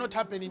that cannot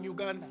happen in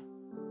Uganda.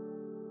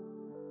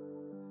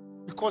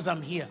 Because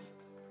I'm here.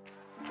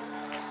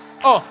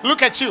 Oh,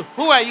 look at you.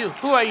 Who are you?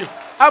 Who are you?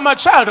 I'm a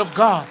child of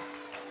God.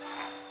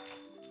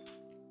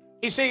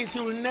 He says he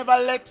will never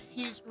let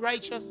his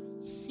righteous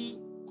see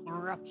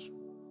corruption.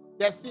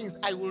 There are things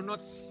I will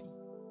not see.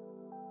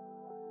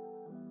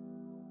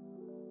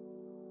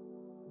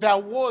 There are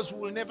wars we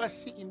will never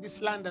see in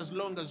this land as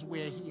long as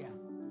we're here.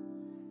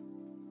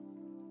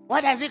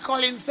 What does he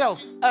call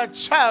himself? A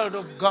child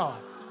of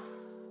God.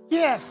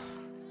 Yes.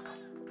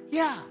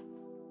 Yeah.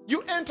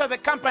 You enter the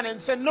company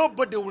and say,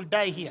 nobody will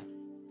die here.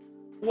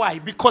 Why?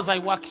 Because I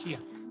work here.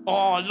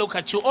 Oh, look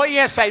at you. Oh,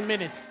 yes, I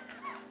mean it.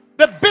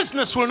 The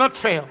business will not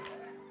fail.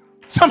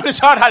 Somebody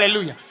shout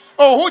hallelujah.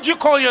 Oh, who do you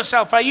call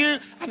yourself? Are you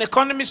an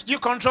economist? Do you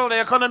control the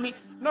economy?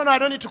 No, I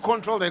don't need to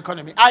control the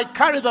economy. I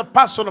carry the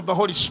person of the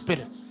Holy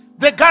Spirit.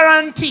 The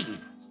guarantee.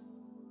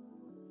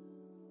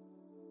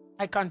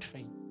 I can't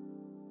fail.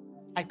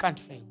 I can't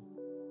fail.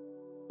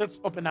 Let's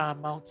open our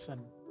mouths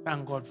and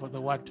thank God for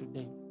the word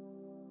today.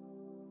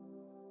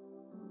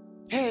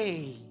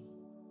 Hey,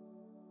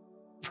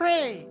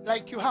 pray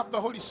like you have the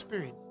Holy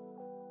Spirit.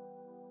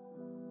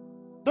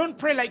 Don't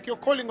pray like you're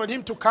calling on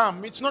him to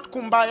come. It's not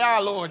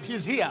kumbaya, Lord.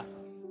 He's here.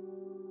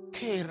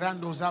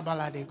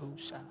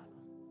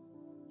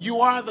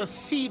 You are the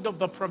seed of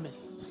the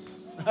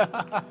promise.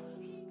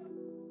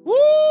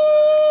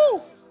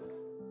 Woo!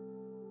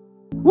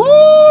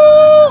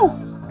 Woo!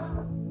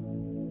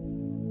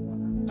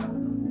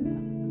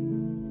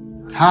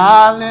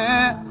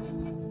 Hallelujah.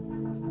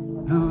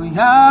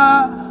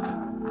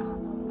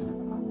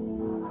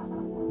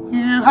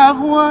 You have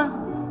won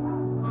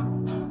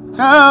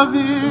the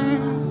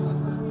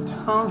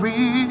victory.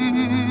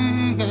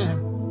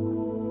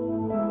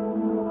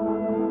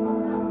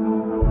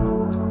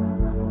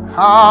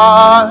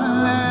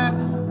 Hallelujah.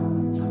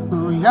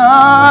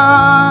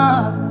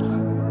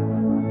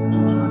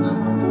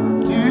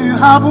 You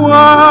have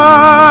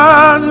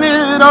won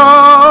it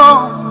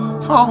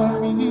all for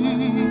me.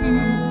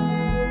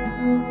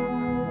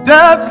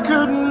 Death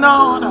could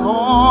not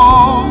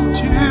hold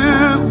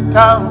you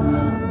down.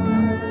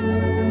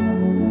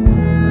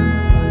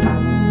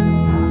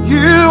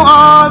 You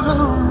are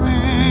the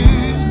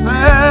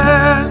risen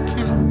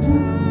King,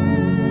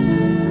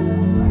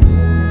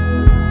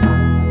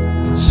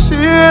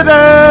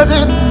 seated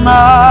in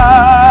majesty.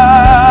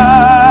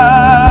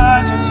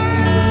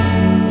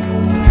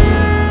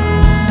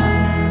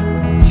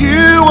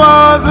 You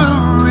are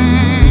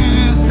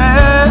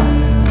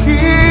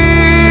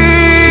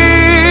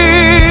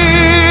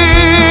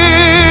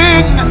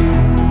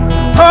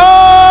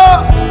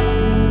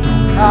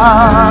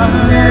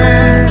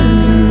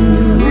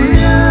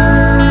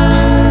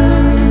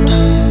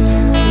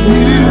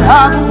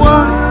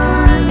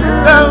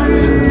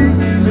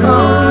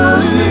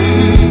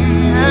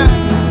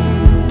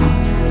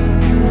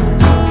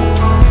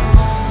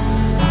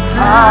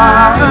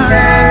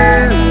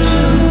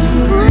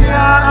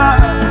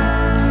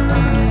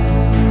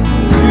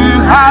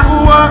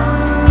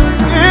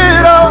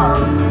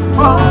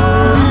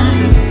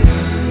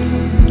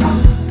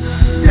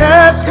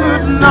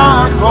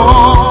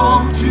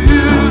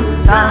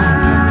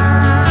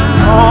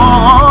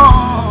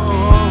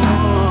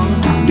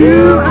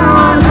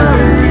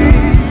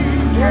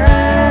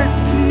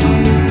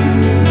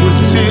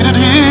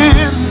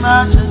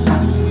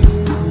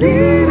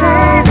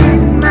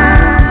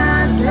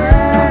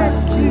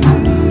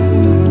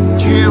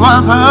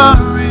are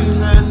the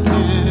reason.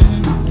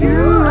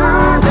 You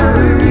are the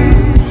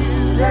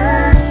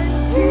reason.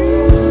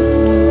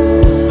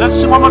 Let's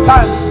sing one more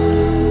time.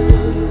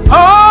 Oh,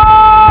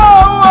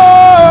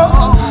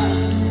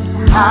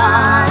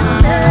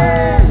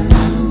 hallelujah.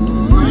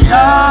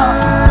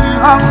 You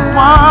have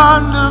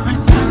won the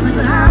victory.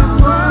 You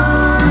have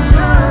won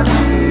the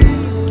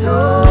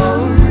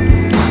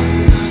victory.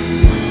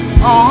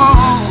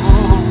 Oh,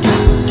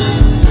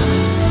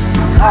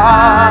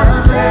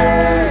 hallelujah.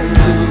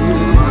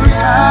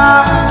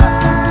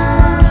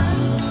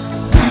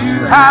 You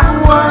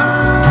have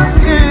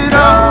won it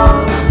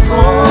all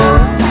for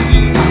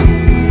me.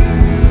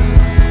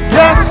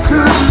 Death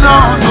could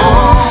not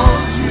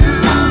hold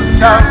you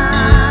down.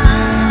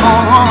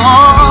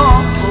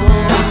 Oh,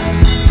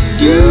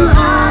 You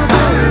are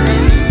the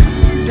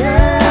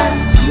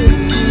reason.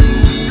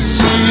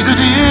 seated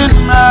in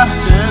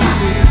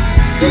majesty.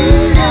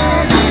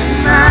 Seated in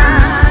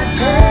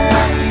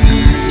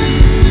majesty.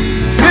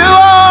 You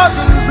are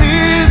the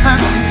reason.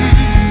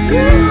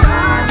 You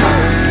are the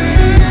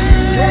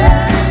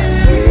reason.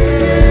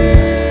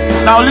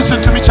 Now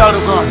listen to me, child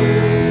of God.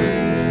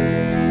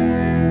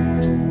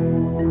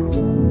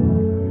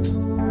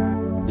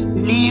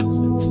 Leave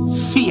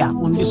fear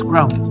on this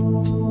ground.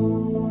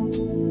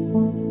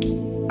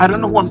 I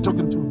don't know who I'm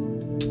talking to.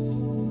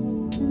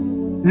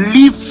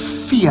 Leave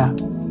fear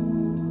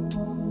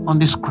on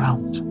this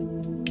ground.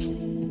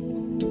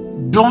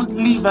 Don't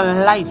live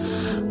a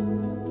life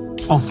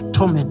of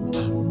torment.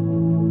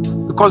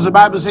 Because the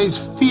Bible says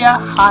fear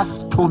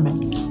has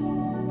torment.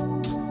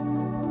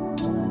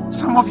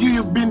 Some of you,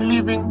 you've been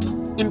living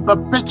in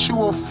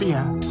perpetual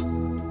fear.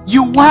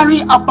 You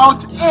worry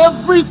about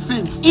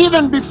everything.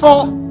 Even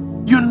before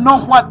you know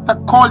what the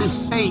call is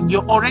saying,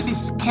 you're already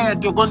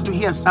scared you're going to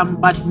hear some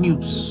bad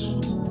news.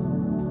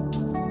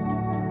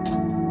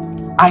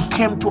 I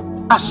came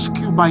to ask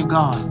you by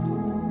God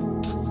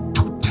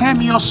to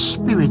tame your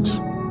spirit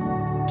to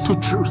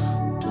truth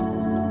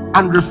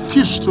and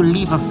refuse to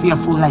live a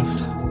fearful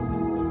life.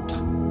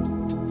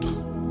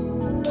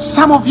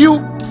 Some of you,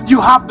 you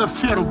have the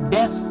fear of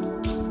death.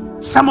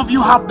 Some of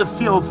you have the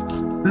fear of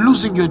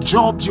losing your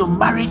jobs, your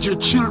marriage, your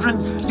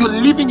children. You're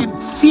living in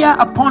fear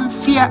upon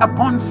fear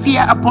upon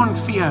fear upon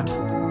fear.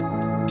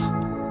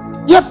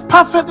 Yet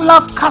perfect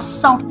love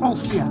casts out all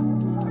fear.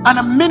 And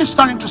I'm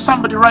ministering to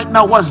somebody right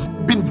now who has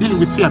been dealing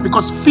with fear,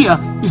 because fear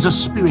is a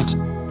spirit.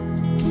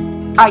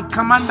 I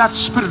command that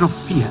spirit of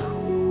fear,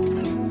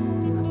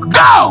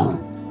 go!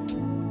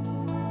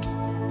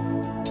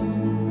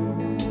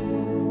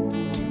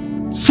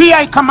 Fear,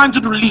 I command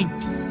you to leave.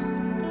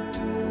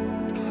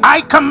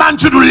 I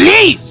command you to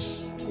leave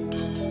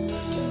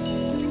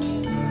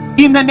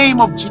in the name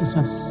of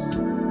Jesus.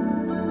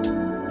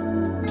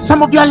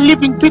 Some of you are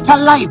living bitter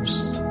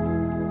lives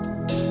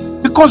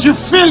because you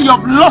feel you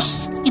have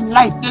lost in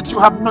life, yet you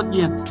have not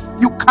yet.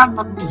 You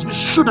cannot lose. You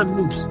shouldn't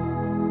lose.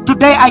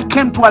 Today I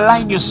came to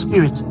align your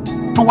spirit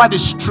to what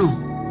is true.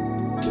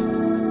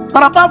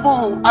 But above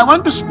all, I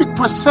want to speak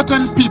to a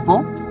certain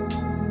people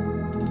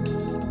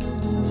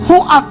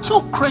who are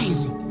too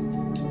crazy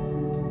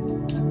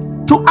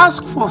to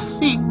ask for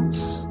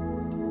things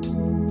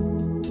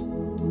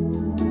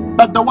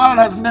that the world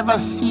has never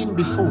seen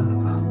before.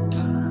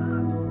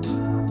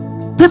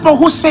 People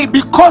who say,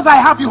 because I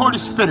have the Holy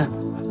Spirit,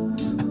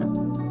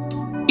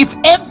 if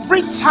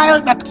every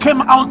child that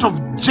came out of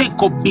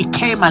Jacob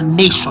became a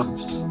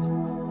nation,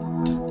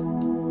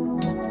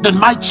 then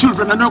my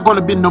children are not going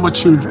to be normal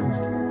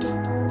children.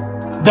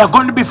 They're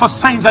going to be for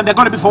signs, and they're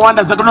going to be for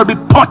wonders. They're going to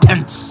be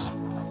portents.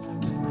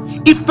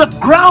 If the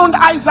ground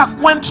Isaac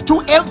went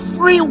to,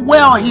 every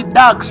well he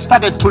dug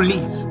started to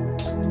live,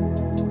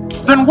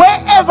 then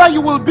wherever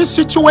you will be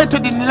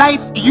situated in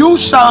life, you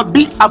shall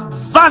be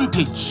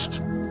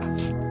advantaged.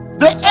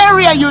 The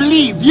area you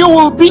live, you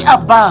will be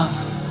above.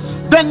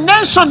 The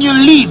nation you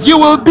live, you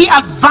will be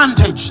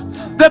advantaged.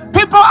 The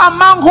people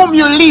among whom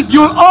you live,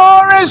 you'll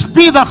always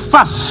be the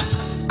first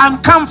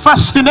and come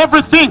first in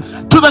everything,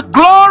 to the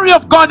glory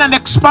of God and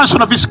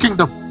expansion of His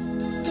kingdom.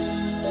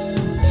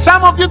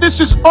 Some of you, this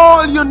is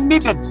all you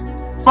needed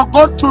for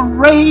God to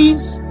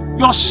raise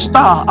your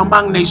star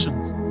among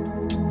nations.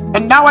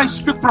 And now I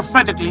speak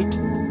prophetically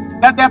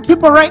that there are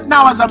people right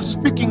now, as I'm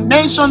speaking,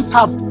 nations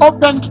have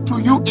opened to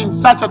you in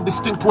such a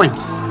distinct way.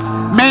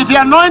 May the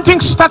anointing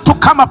start to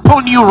come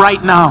upon you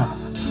right now.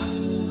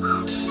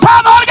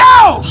 Come on,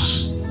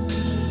 Ghost!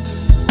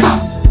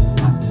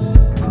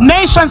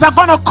 Nations are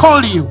going to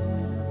call you.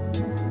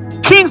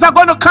 Kings are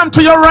going to come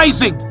to your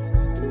rising.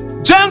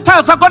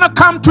 Gentiles are going to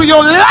come to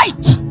your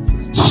light.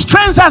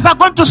 Strangers are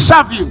going to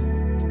serve you.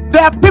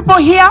 There are people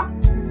here,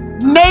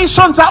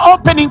 nations are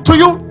opening to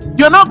you.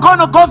 You're not going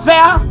to go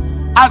there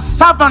as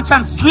servants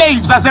and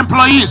slaves, as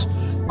employees.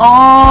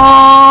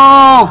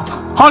 Oh,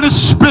 Holy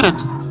Spirit,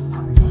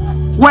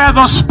 where are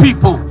those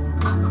people?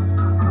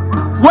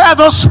 Where are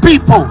those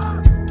people?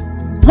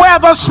 Where are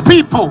those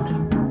people?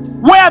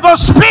 Where are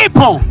those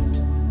people?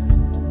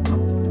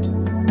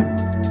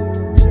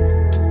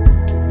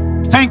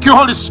 Thank you,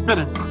 Holy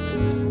Spirit.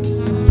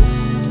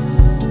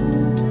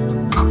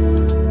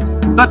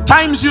 The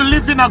times you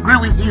live in agree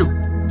with you.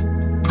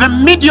 The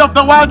media of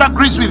the world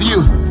agrees with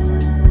you.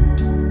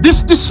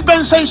 This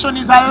dispensation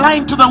is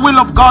aligned to the will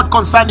of God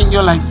concerning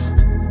your life.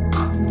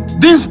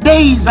 These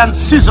days and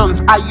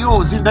seasons are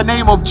yours in the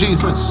name of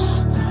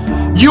Jesus.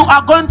 You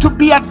are going to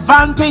be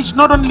advantaged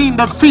not only in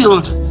the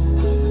field,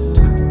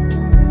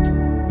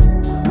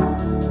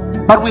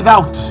 but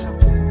without.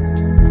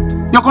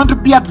 You're going to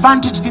be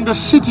advantaged in the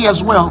city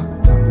as well.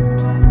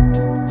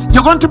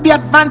 You're going to be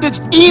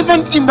advantaged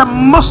even in the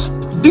most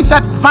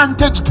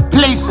disadvantaged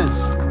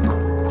places.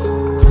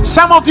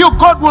 Some of you,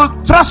 God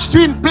will trust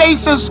you in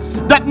places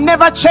that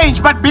never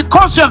change, but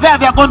because you're there,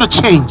 they're going to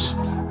change.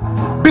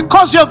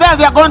 Because you're there,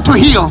 they're going to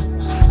heal.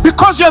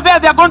 Because you're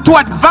there, they're going to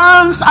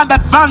advance and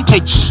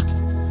advantage.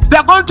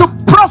 They're going to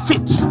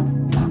profit.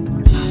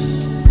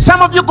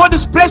 Some of you, God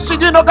is placing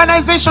you in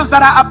organizations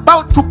that are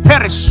about to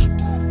perish,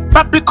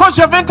 but because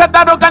you've entered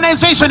that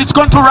organization, it's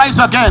going to rise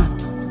again.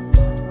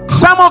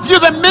 Some of you,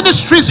 the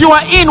ministries you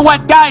are in were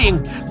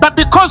dying, but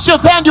because you're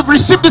there and you've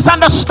received this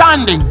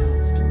understanding,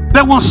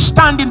 they will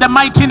stand in the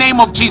mighty name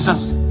of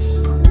Jesus.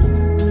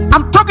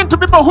 I'm talking to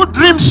people who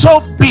dream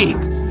so big,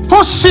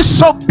 who see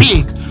so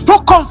big,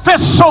 who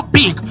confess so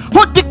big,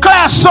 who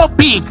declare so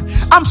big.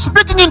 I'm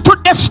speaking into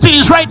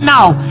destinies right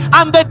now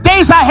and the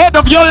days ahead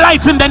of your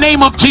life in the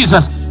name of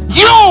Jesus.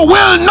 You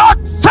will not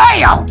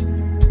fail.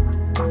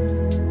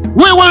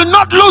 We will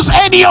not lose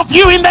any of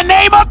you in the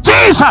name of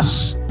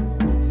Jesus.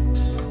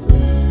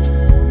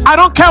 I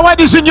don't care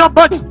what is in your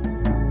body.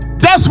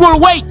 Death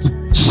will wait.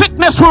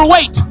 Sickness will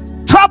wait.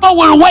 Trouble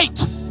will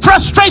wait.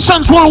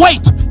 Frustrations will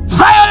wait.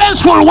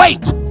 Violence will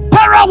wait.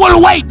 Terror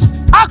will wait.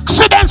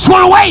 Accidents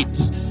will wait.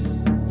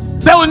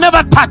 They will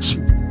never touch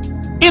you.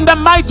 In the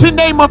mighty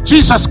name of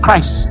Jesus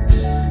Christ.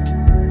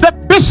 The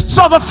beasts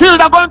of the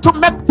field are going to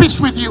make peace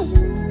with you.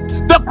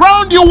 The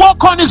ground you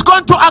walk on is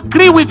going to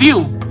agree with you.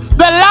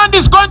 The land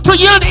is going to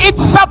yield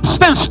its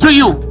substance to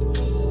you.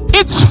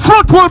 Its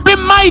fruit will be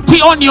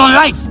mighty on your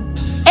life.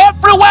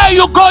 Everywhere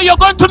you go, you're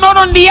going to not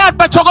only add,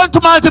 but you're going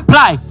to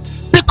multiply.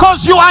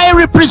 Because you are a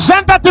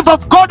representative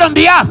of God on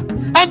the earth.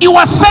 And you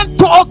are sent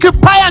to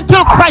occupy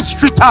until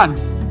Christ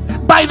returns.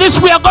 By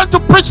this we are going to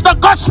preach the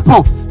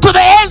gospel to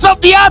the ends of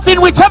the earth in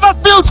whichever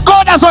fields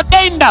God has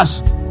ordained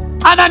us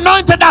and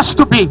anointed us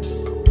to be.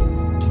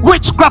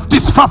 Witchcraft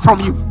is far from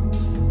you.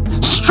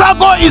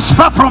 Struggle is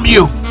far from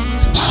you.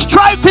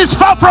 Strife is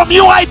far from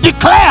you, I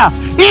declare,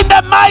 in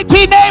the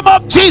mighty name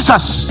of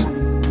Jesus.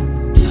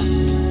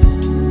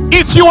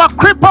 If you are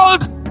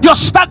crippled, you're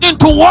starting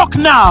to walk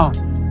now.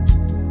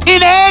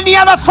 In any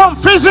other form,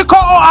 physical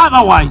or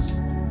otherwise.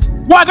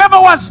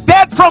 Whatever was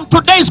dead from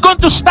today is going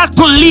to start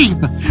to live,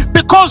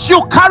 because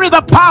you carry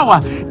the power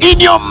in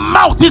your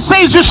mouth. It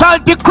says you shall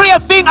decree a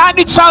thing and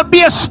it shall be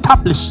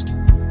established.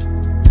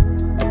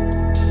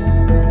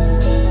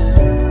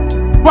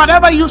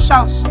 Whatever you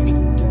shall speak,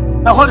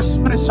 the Holy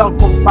Spirit shall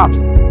confirm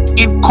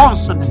in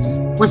consonance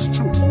with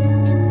truth.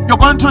 You're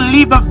going to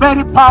live a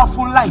very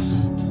powerful life.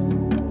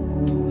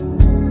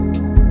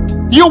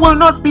 You will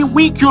not be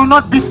weak, you will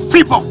not be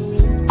feeble.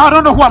 I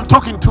don't know who I'm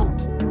talking to.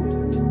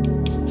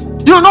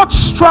 You will not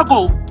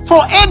struggle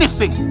for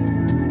anything.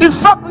 In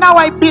fact, now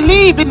I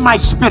believe in my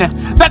spirit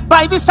that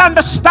by this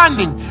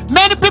understanding,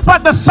 many people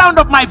at the sound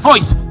of my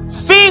voice,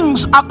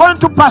 things are going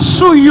to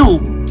pursue you.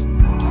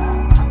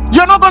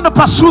 You're not going to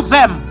pursue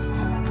them.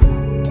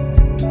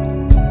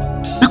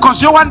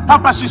 Because your one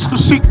purpose is to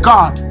seek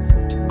God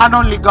and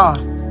only God.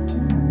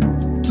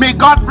 May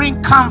God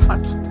bring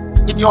comfort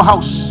in your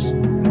house.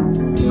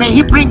 May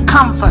He bring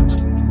comfort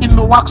in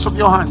the works of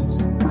your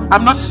hands.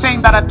 I'm not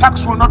saying that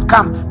attacks will not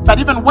come, but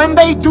even when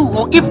they do,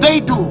 or if they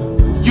do,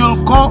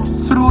 you'll go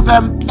through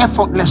them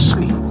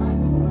effortlessly.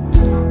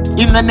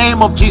 In the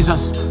name of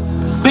Jesus.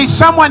 There's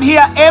someone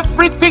here,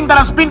 everything that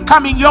has been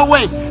coming your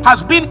way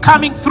has been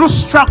coming through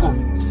struggle.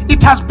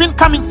 It has been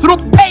coming through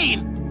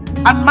pain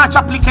and much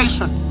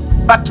application.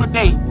 But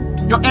today,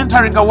 you're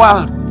entering a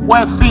world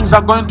where things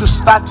are going to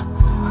start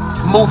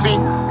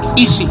moving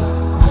easy.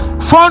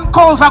 Phone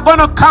calls are going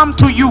to come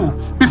to you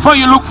before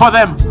you look for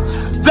them.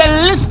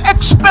 The least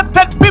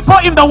expected people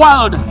in the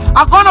world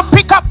are going to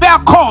pick up their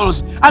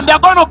calls and they're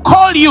going to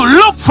call you,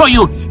 look for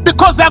you,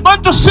 because they're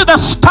going to see the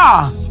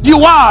star you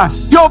are.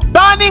 You're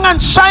burning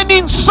and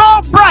shining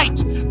so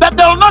bright that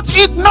they'll not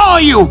ignore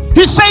you.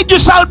 He said you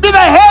shall be the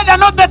head and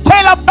not the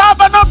tail,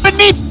 above and not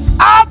beneath.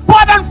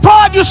 Upward and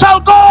forward you shall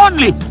go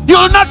only. You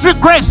will not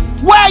regress.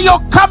 Where you're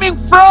coming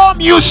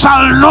from, you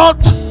shall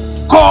not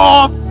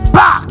go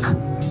back.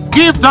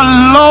 Give the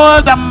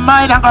Lord a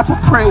mighty hand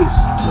of praise.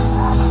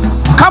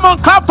 Come on,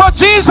 clap for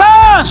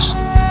Jesus.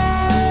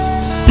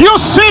 You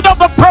seed of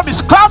the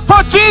promise, clap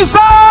for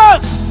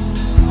Jesus.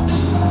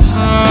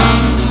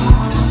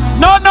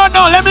 No.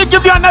 Let me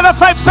give you another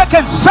 5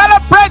 seconds.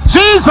 Celebrate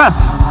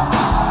Jesus.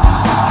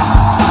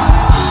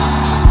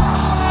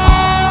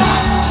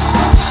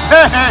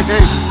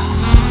 Hey.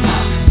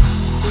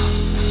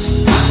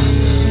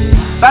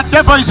 That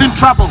devil is in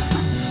trouble.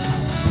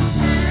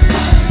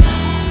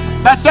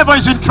 That devil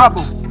is in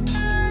trouble.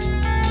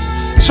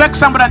 Check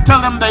somebody and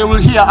tell them they will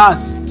hear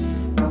us.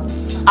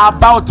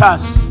 about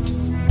us,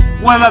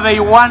 whether they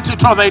want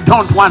it or they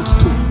don't want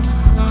to.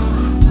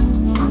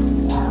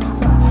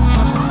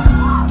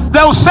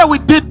 They'll say we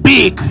did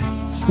big,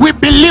 we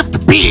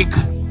believed big,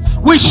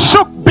 we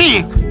shook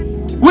big,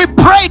 we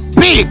prayed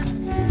big.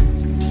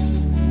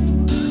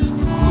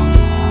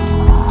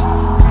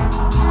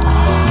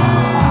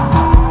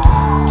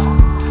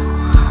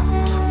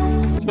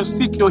 If you're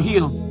sick, you're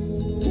healed.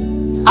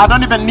 I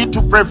don't even need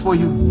to pray for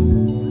you.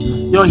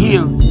 You're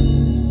healed.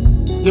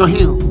 You're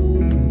healed.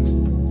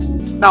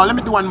 Now, let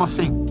me do one more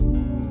thing.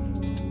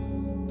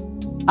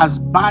 As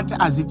bad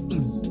as it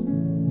is,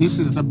 this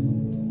is the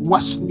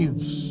worst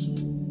news.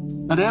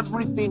 That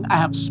everything I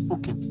have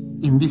spoken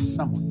in this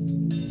sermon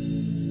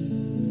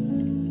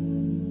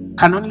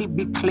can only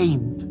be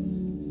claimed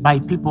by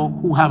people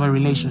who have a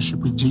relationship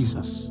with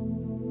Jesus.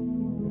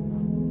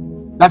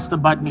 That's the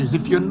bad news.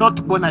 If you're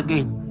not born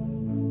again,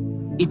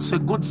 it's a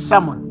good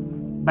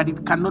sermon, but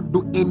it cannot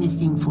do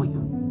anything for you.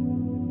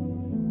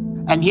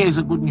 And here is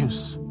the good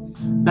news,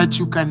 that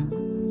you can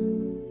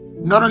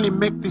not only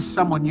make this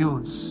sermon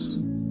yours,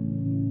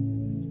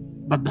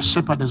 but the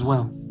shepherd as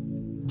well,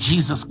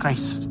 Jesus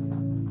Christ.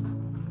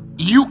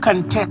 You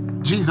can take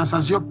Jesus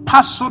as your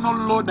personal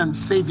Lord and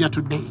Savior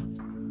today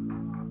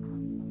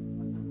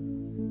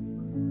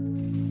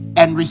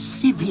and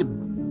receive him,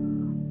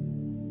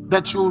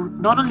 that you'll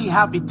not only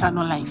have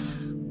eternal life,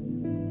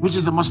 which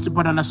is the most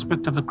important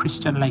aspect of the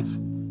Christian life,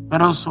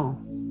 but also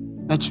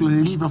that you'll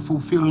live a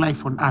fulfilled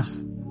life on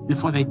earth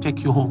before they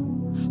take you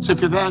home. So if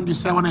you're there and you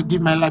say, I want to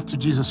give my life to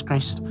Jesus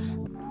Christ,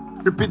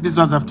 repeat these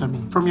words after me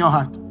from your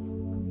heart.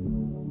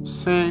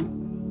 Say,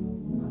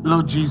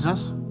 Lord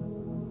Jesus,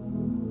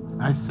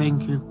 I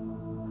thank you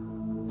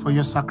for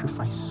your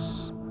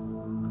sacrifice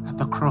at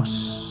the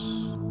cross,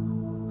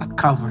 at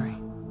Calvary.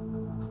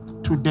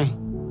 Today,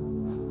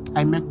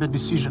 I make the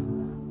decision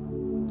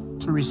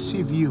to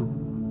receive you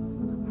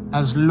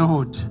as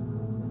Lord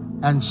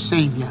and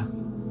Savior,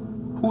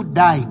 who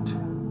died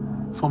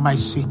for my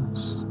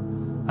sins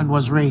and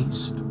was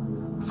raised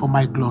for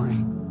my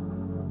glory.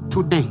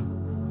 Today,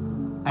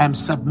 I am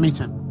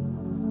submitted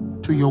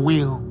to your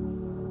will,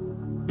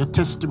 your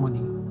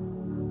testimony,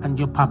 and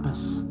your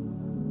purpose.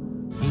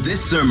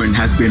 This sermon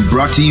has been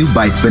brought to you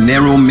by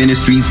Phaneroo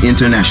Ministries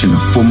International.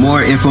 For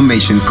more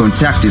information,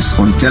 contact us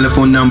on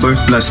telephone number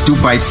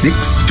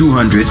 +256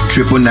 200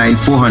 999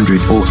 400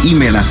 or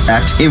email us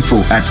at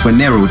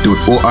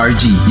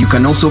info@phaneroo.org. You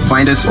can also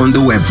find us on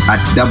the web at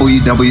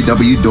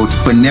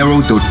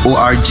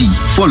www.phaneroo.org.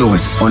 Follow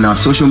us on our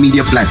social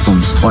media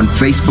platforms on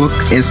Facebook,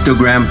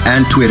 Instagram,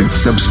 and Twitter.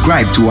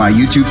 Subscribe to our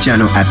YouTube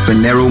channel at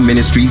Phaneroo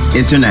Ministries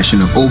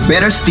International. Or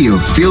better still,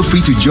 feel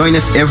free to join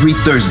us every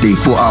Thursday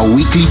for our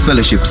weekly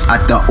fellowships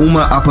at the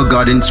Uma Upper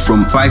Gardens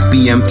from 5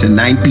 p.m. to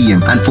 9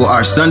 p.m. and for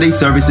our Sunday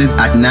services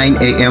at 9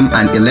 a.m.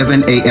 and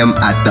 11 a.m.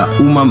 at the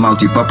Uma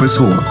Multipurpose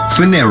Hall.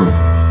 Phaneroo,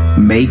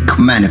 make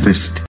manifest.